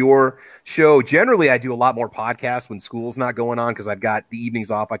get on your show. Generally, I do a lot more podcasts when school's not going on because I've got the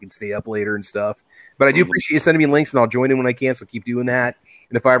evenings off. I can stay up later and stuff. But I do appreciate you sending me links, and I'll join in when I can, so keep doing that.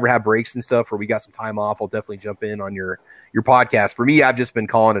 And if I ever have breaks and stuff where we got some time off, I'll definitely jump in on your podcast. For me, I've just been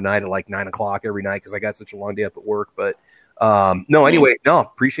calling tonight at like 9 o'clock every night because I got such a long day up at work. But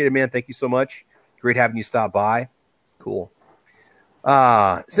appreciate it, man. Thank you so much. Great having you stop by. Cool.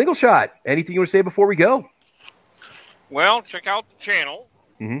 Single Shot, anything you want to say before we go? Well, check out the channel.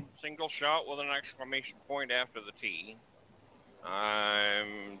 Mm-hmm. Single Shot with an exclamation point after the T.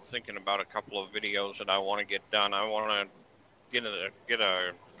 I'm thinking about a couple of videos that I want to get done. I want to get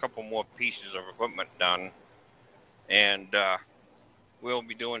a couple more pieces of equipment done, and we'll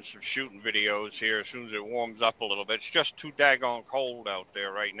be doing some shooting videos here as soon as it warms up a little bit. It's just too daggone cold out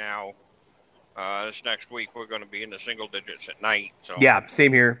there right now. This next week we're going to be in the single digits at night. So yeah,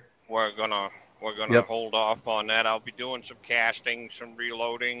 same here. We're gonna Yep. hold off on that. I'll be doing some casting, some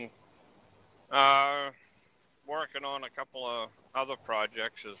reloading, working on a couple of other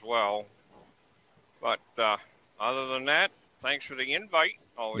projects as well. But other than that, thanks for the invite.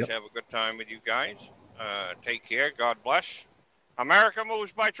 Always have a good time with you guys. Take care. God bless. America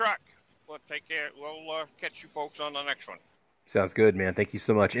moves by truck. Well, take care. We'll catch you folks on the next one. Sounds good, man. Thank you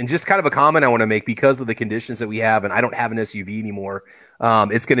so much. And just kind of a comment I want to make, because of the conditions that we have, and I don't have an SUV anymore,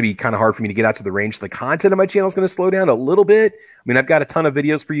 it's going to be kind of hard for me to get out to the range. The content of my channel is going to slow down a little bit. I mean, I've got a ton of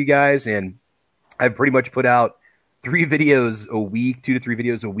videos for you guys, and I've pretty much put out 3 videos a week, 2 to 3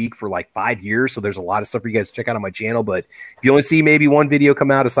 videos a week for like 5 years. So there's a lot of stuff for you guys to check out on my channel. But if you only see maybe one video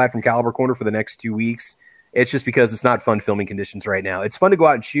come out aside from Caliber Corner for the next 2 weeks, it's just because it's not fun filming conditions right now. It's fun to go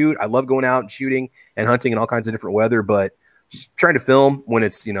out and shoot. I love going out and shooting and hunting and all kinds of different weather, but just trying to film when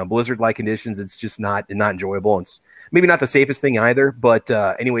it's, blizzard-like conditions, it's just not enjoyable. It's maybe not the safest thing either. But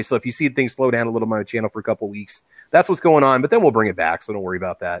anyway, so if you see things slow down a little on my channel for a couple of weeks, that's what's going on. But then we'll bring it back, so don't worry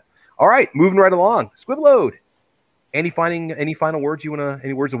about that. All right, moving right along. Squibload. Any final words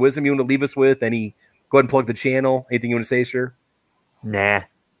any words of wisdom you want to leave us with? Go ahead and plug the channel. Anything you want to say, sir? Nah.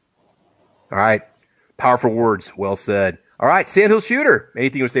 All right. Powerful words. Well said. All right, Sandhill Shooter.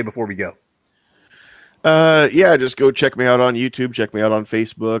 Anything you want to say before we go? Yeah, just go check me out on YouTube. Check me out on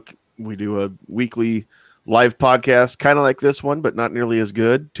Facebook. We do a weekly live podcast, kind of like this one, but not nearly as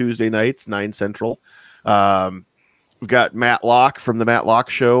good. Tuesday nights, 9 Central. We've got Matt Locke from the Matt Locke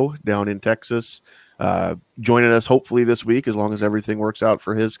Show down in Texas joining us hopefully this week, as long as everything works out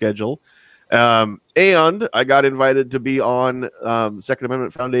for his schedule. And I got invited to be on Second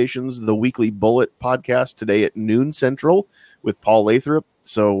Amendment Foundation's The Weekly Bullet podcast today at noon Central with Paul Lathrop.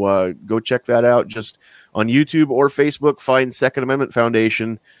 So go check that out just on YouTube or Facebook. Find Second Amendment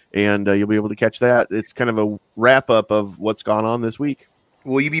Foundation, and you'll be able to catch that. It's kind of a wrap up of what's gone on this week.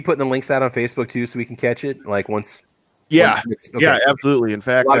 Will you be putting the links out on Facebook too, so we can catch it? Like once? Yeah, okay. Yeah, absolutely. In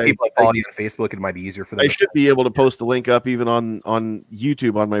fact, a lot of people follow you on Facebook. It might be easier for them. I should be able to post the link up even on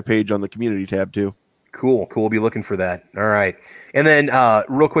YouTube on my page on the community tab too. Cool. We'll be looking for that. All right. And then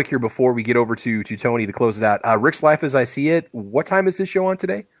real quick here before we get over to Tony to close it out, Rick's Life as I See It. What time is his show on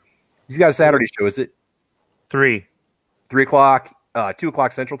today? He's got a Saturday show. Is it 3 o'clock, 2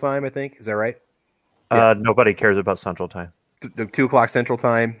 o'clock Central Time, I think. Is that right? Yeah. Nobody cares about Central Time. 2 o'clock Central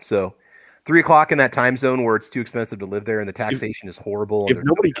Time. So 3 o'clock in that time zone where it's too expensive to live there and the taxation is horrible. If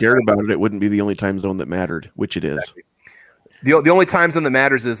nobody cared about it, it wouldn't be the only time zone that mattered, which it is. Exactly. The only time zone that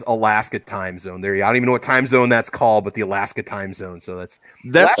matters is Alaska time zone. There, I don't even know what time zone that's called, but the Alaska time zone. So that's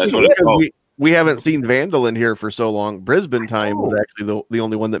what it's called. We haven't seen Vandal in here for so long. Brisbane time was actually the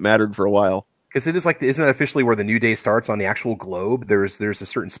only one that mattered for a while. Because it is like, isn't that officially where the new day starts on the actual globe? There's a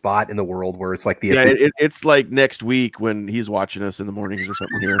certain spot in the world where it's like the it's like next week when he's watching us in the mornings or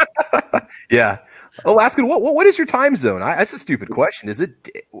something here. Yeah, Alaskan. What is your time zone? That's a stupid question. Is it?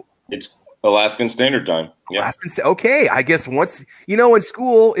 It's Alaskan Standard Time. Yeah. Okay, I guess once in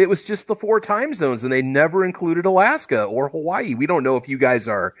school it was just the 4 time zones, and they never included Alaska or Hawaii. We don't know if you guys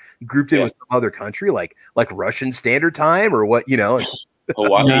are grouped in with some other country like Russian Standard Time or what.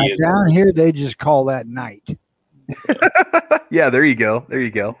 Hawaii down here they just call that night. Yeah, there you go.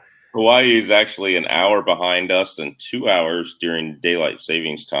 Hawaii is actually an hour behind us and 2 hours during daylight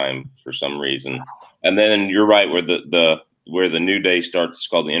savings time for some reason. And then you're right, where the new day starts, it's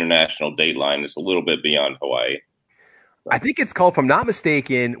called the International Dateline. It's a little bit beyond Hawaii. I think it's called, if I'm not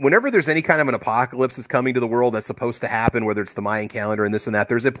mistaken, whenever there's any kind of an apocalypse that's coming to the world that's supposed to happen, whether it's the Mayan calendar and this and that,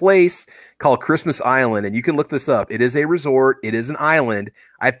 there's a place called Christmas Island, and you can look this up. It is a resort. It is an island.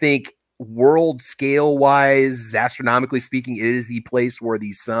 I think world scale wise, astronomically speaking, it is the place where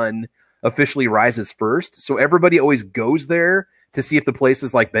the sun officially rises first. So everybody always goes there to see if the place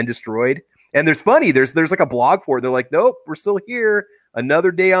has been destroyed. And there's like a blog for it. They're like, nope, we're still here.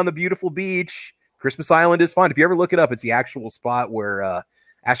 Another day on the beautiful beach. Christmas Island is fun. If you ever look it up, it's the actual spot where,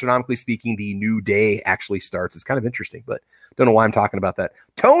 astronomically speaking, the new day actually starts. It's kind of interesting, but don't know why I'm talking about that.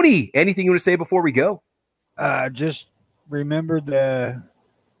 Tony, anything you want to say before we go? Just remember the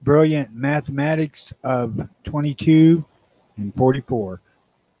brilliant mathematics of 22 and 44.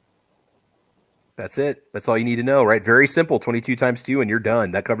 That's it. That's all you need to know, right? Very simple. 22 times 2 and you're done.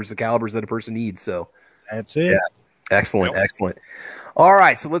 That covers the calibers that a person needs. So that's it. Yeah. Excellent. Yep. Excellent. All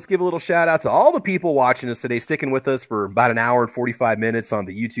right. So let's give a little shout out to all the people watching us today, sticking with us for about an hour and 45 minutes on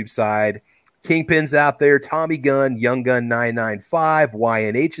the YouTube side. Kingpin's out there. Tommy Gunn, Young Gun 995,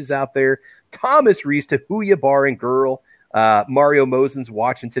 YNH is out there. Thomas Reese, Tahuya Bar and Girl, Mario Mosen's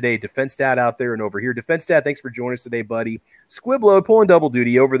watching today. Defense Dad out there and over here. Defense Dad, thanks for joining us today, buddy. Squibload pulling double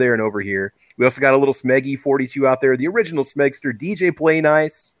duty over there and over here. We also got a little Smeggy 42 out there. The original Smegster. DJ Play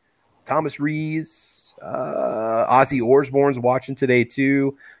Nice. Thomas Rees. Ozzy Orsborn's watching today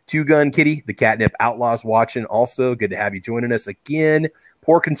too. Two Gun Kitty. The Catnip Outlaws watching also. Good to have you joining us again.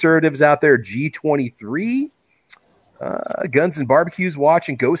 Poor Conservatives out there. G23. Guns and Barbecues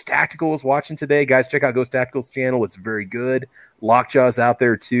watching. Ghost Tactical is watching today. Guys, check out Ghost Tactical's channel. It's very good. Lockjaw's out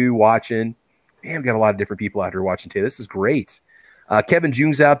there too watching. Man, we got a lot of different people out here watching today. This is great. Kevin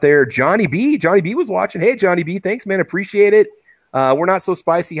Jung's out there. Johnny B. Johnny B was watching. Hey, Johnny B. Thanks, man. Appreciate it. We're not so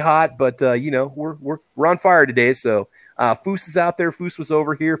spicy hot, but we're on fire today. So Foos is out there. Foos was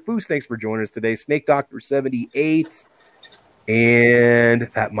over here. Foos, thanks for joining us today. Snake Doctor 78. And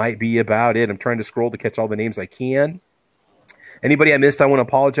that might be about it. I'm trying to scroll to catch all the names I can. Anybody I missed, I want to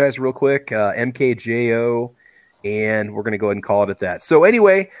apologize real quick. MKJO, and we're going to go ahead and call it at that. So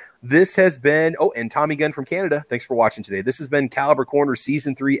anyway, this has been, and Tommy Gunn from Canada, thanks for watching today. This has been Caliber Corner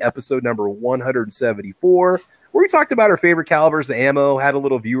Season 3, episode number 174, where we talked about our favorite calibers, the ammo, had a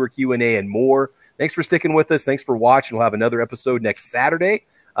little viewer Q&A, and more. Thanks for sticking with us. Thanks for watching. We'll have another episode next Saturday.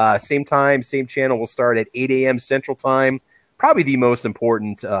 Same time, same channel. We'll start at 8 a.m. Central Time. Probably the most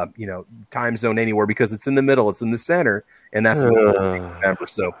important, time zone anywhere because it's in the middle, it's in the center, and that's what we remember.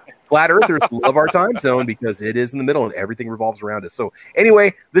 So, flat earthers love our time zone because it is in the middle and everything revolves around us. So,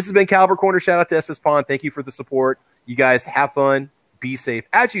 anyway, this has been Caliber Corner. Shout out to SS Pond. Thank you for the support. You guys have fun, be safe.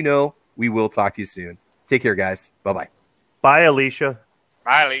 As you know, we will talk to you soon. Take care, guys. Bye bye. Bye, Alicia.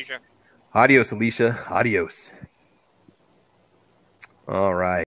 Bye, Alicia. Adios, Alicia. Adios. All right.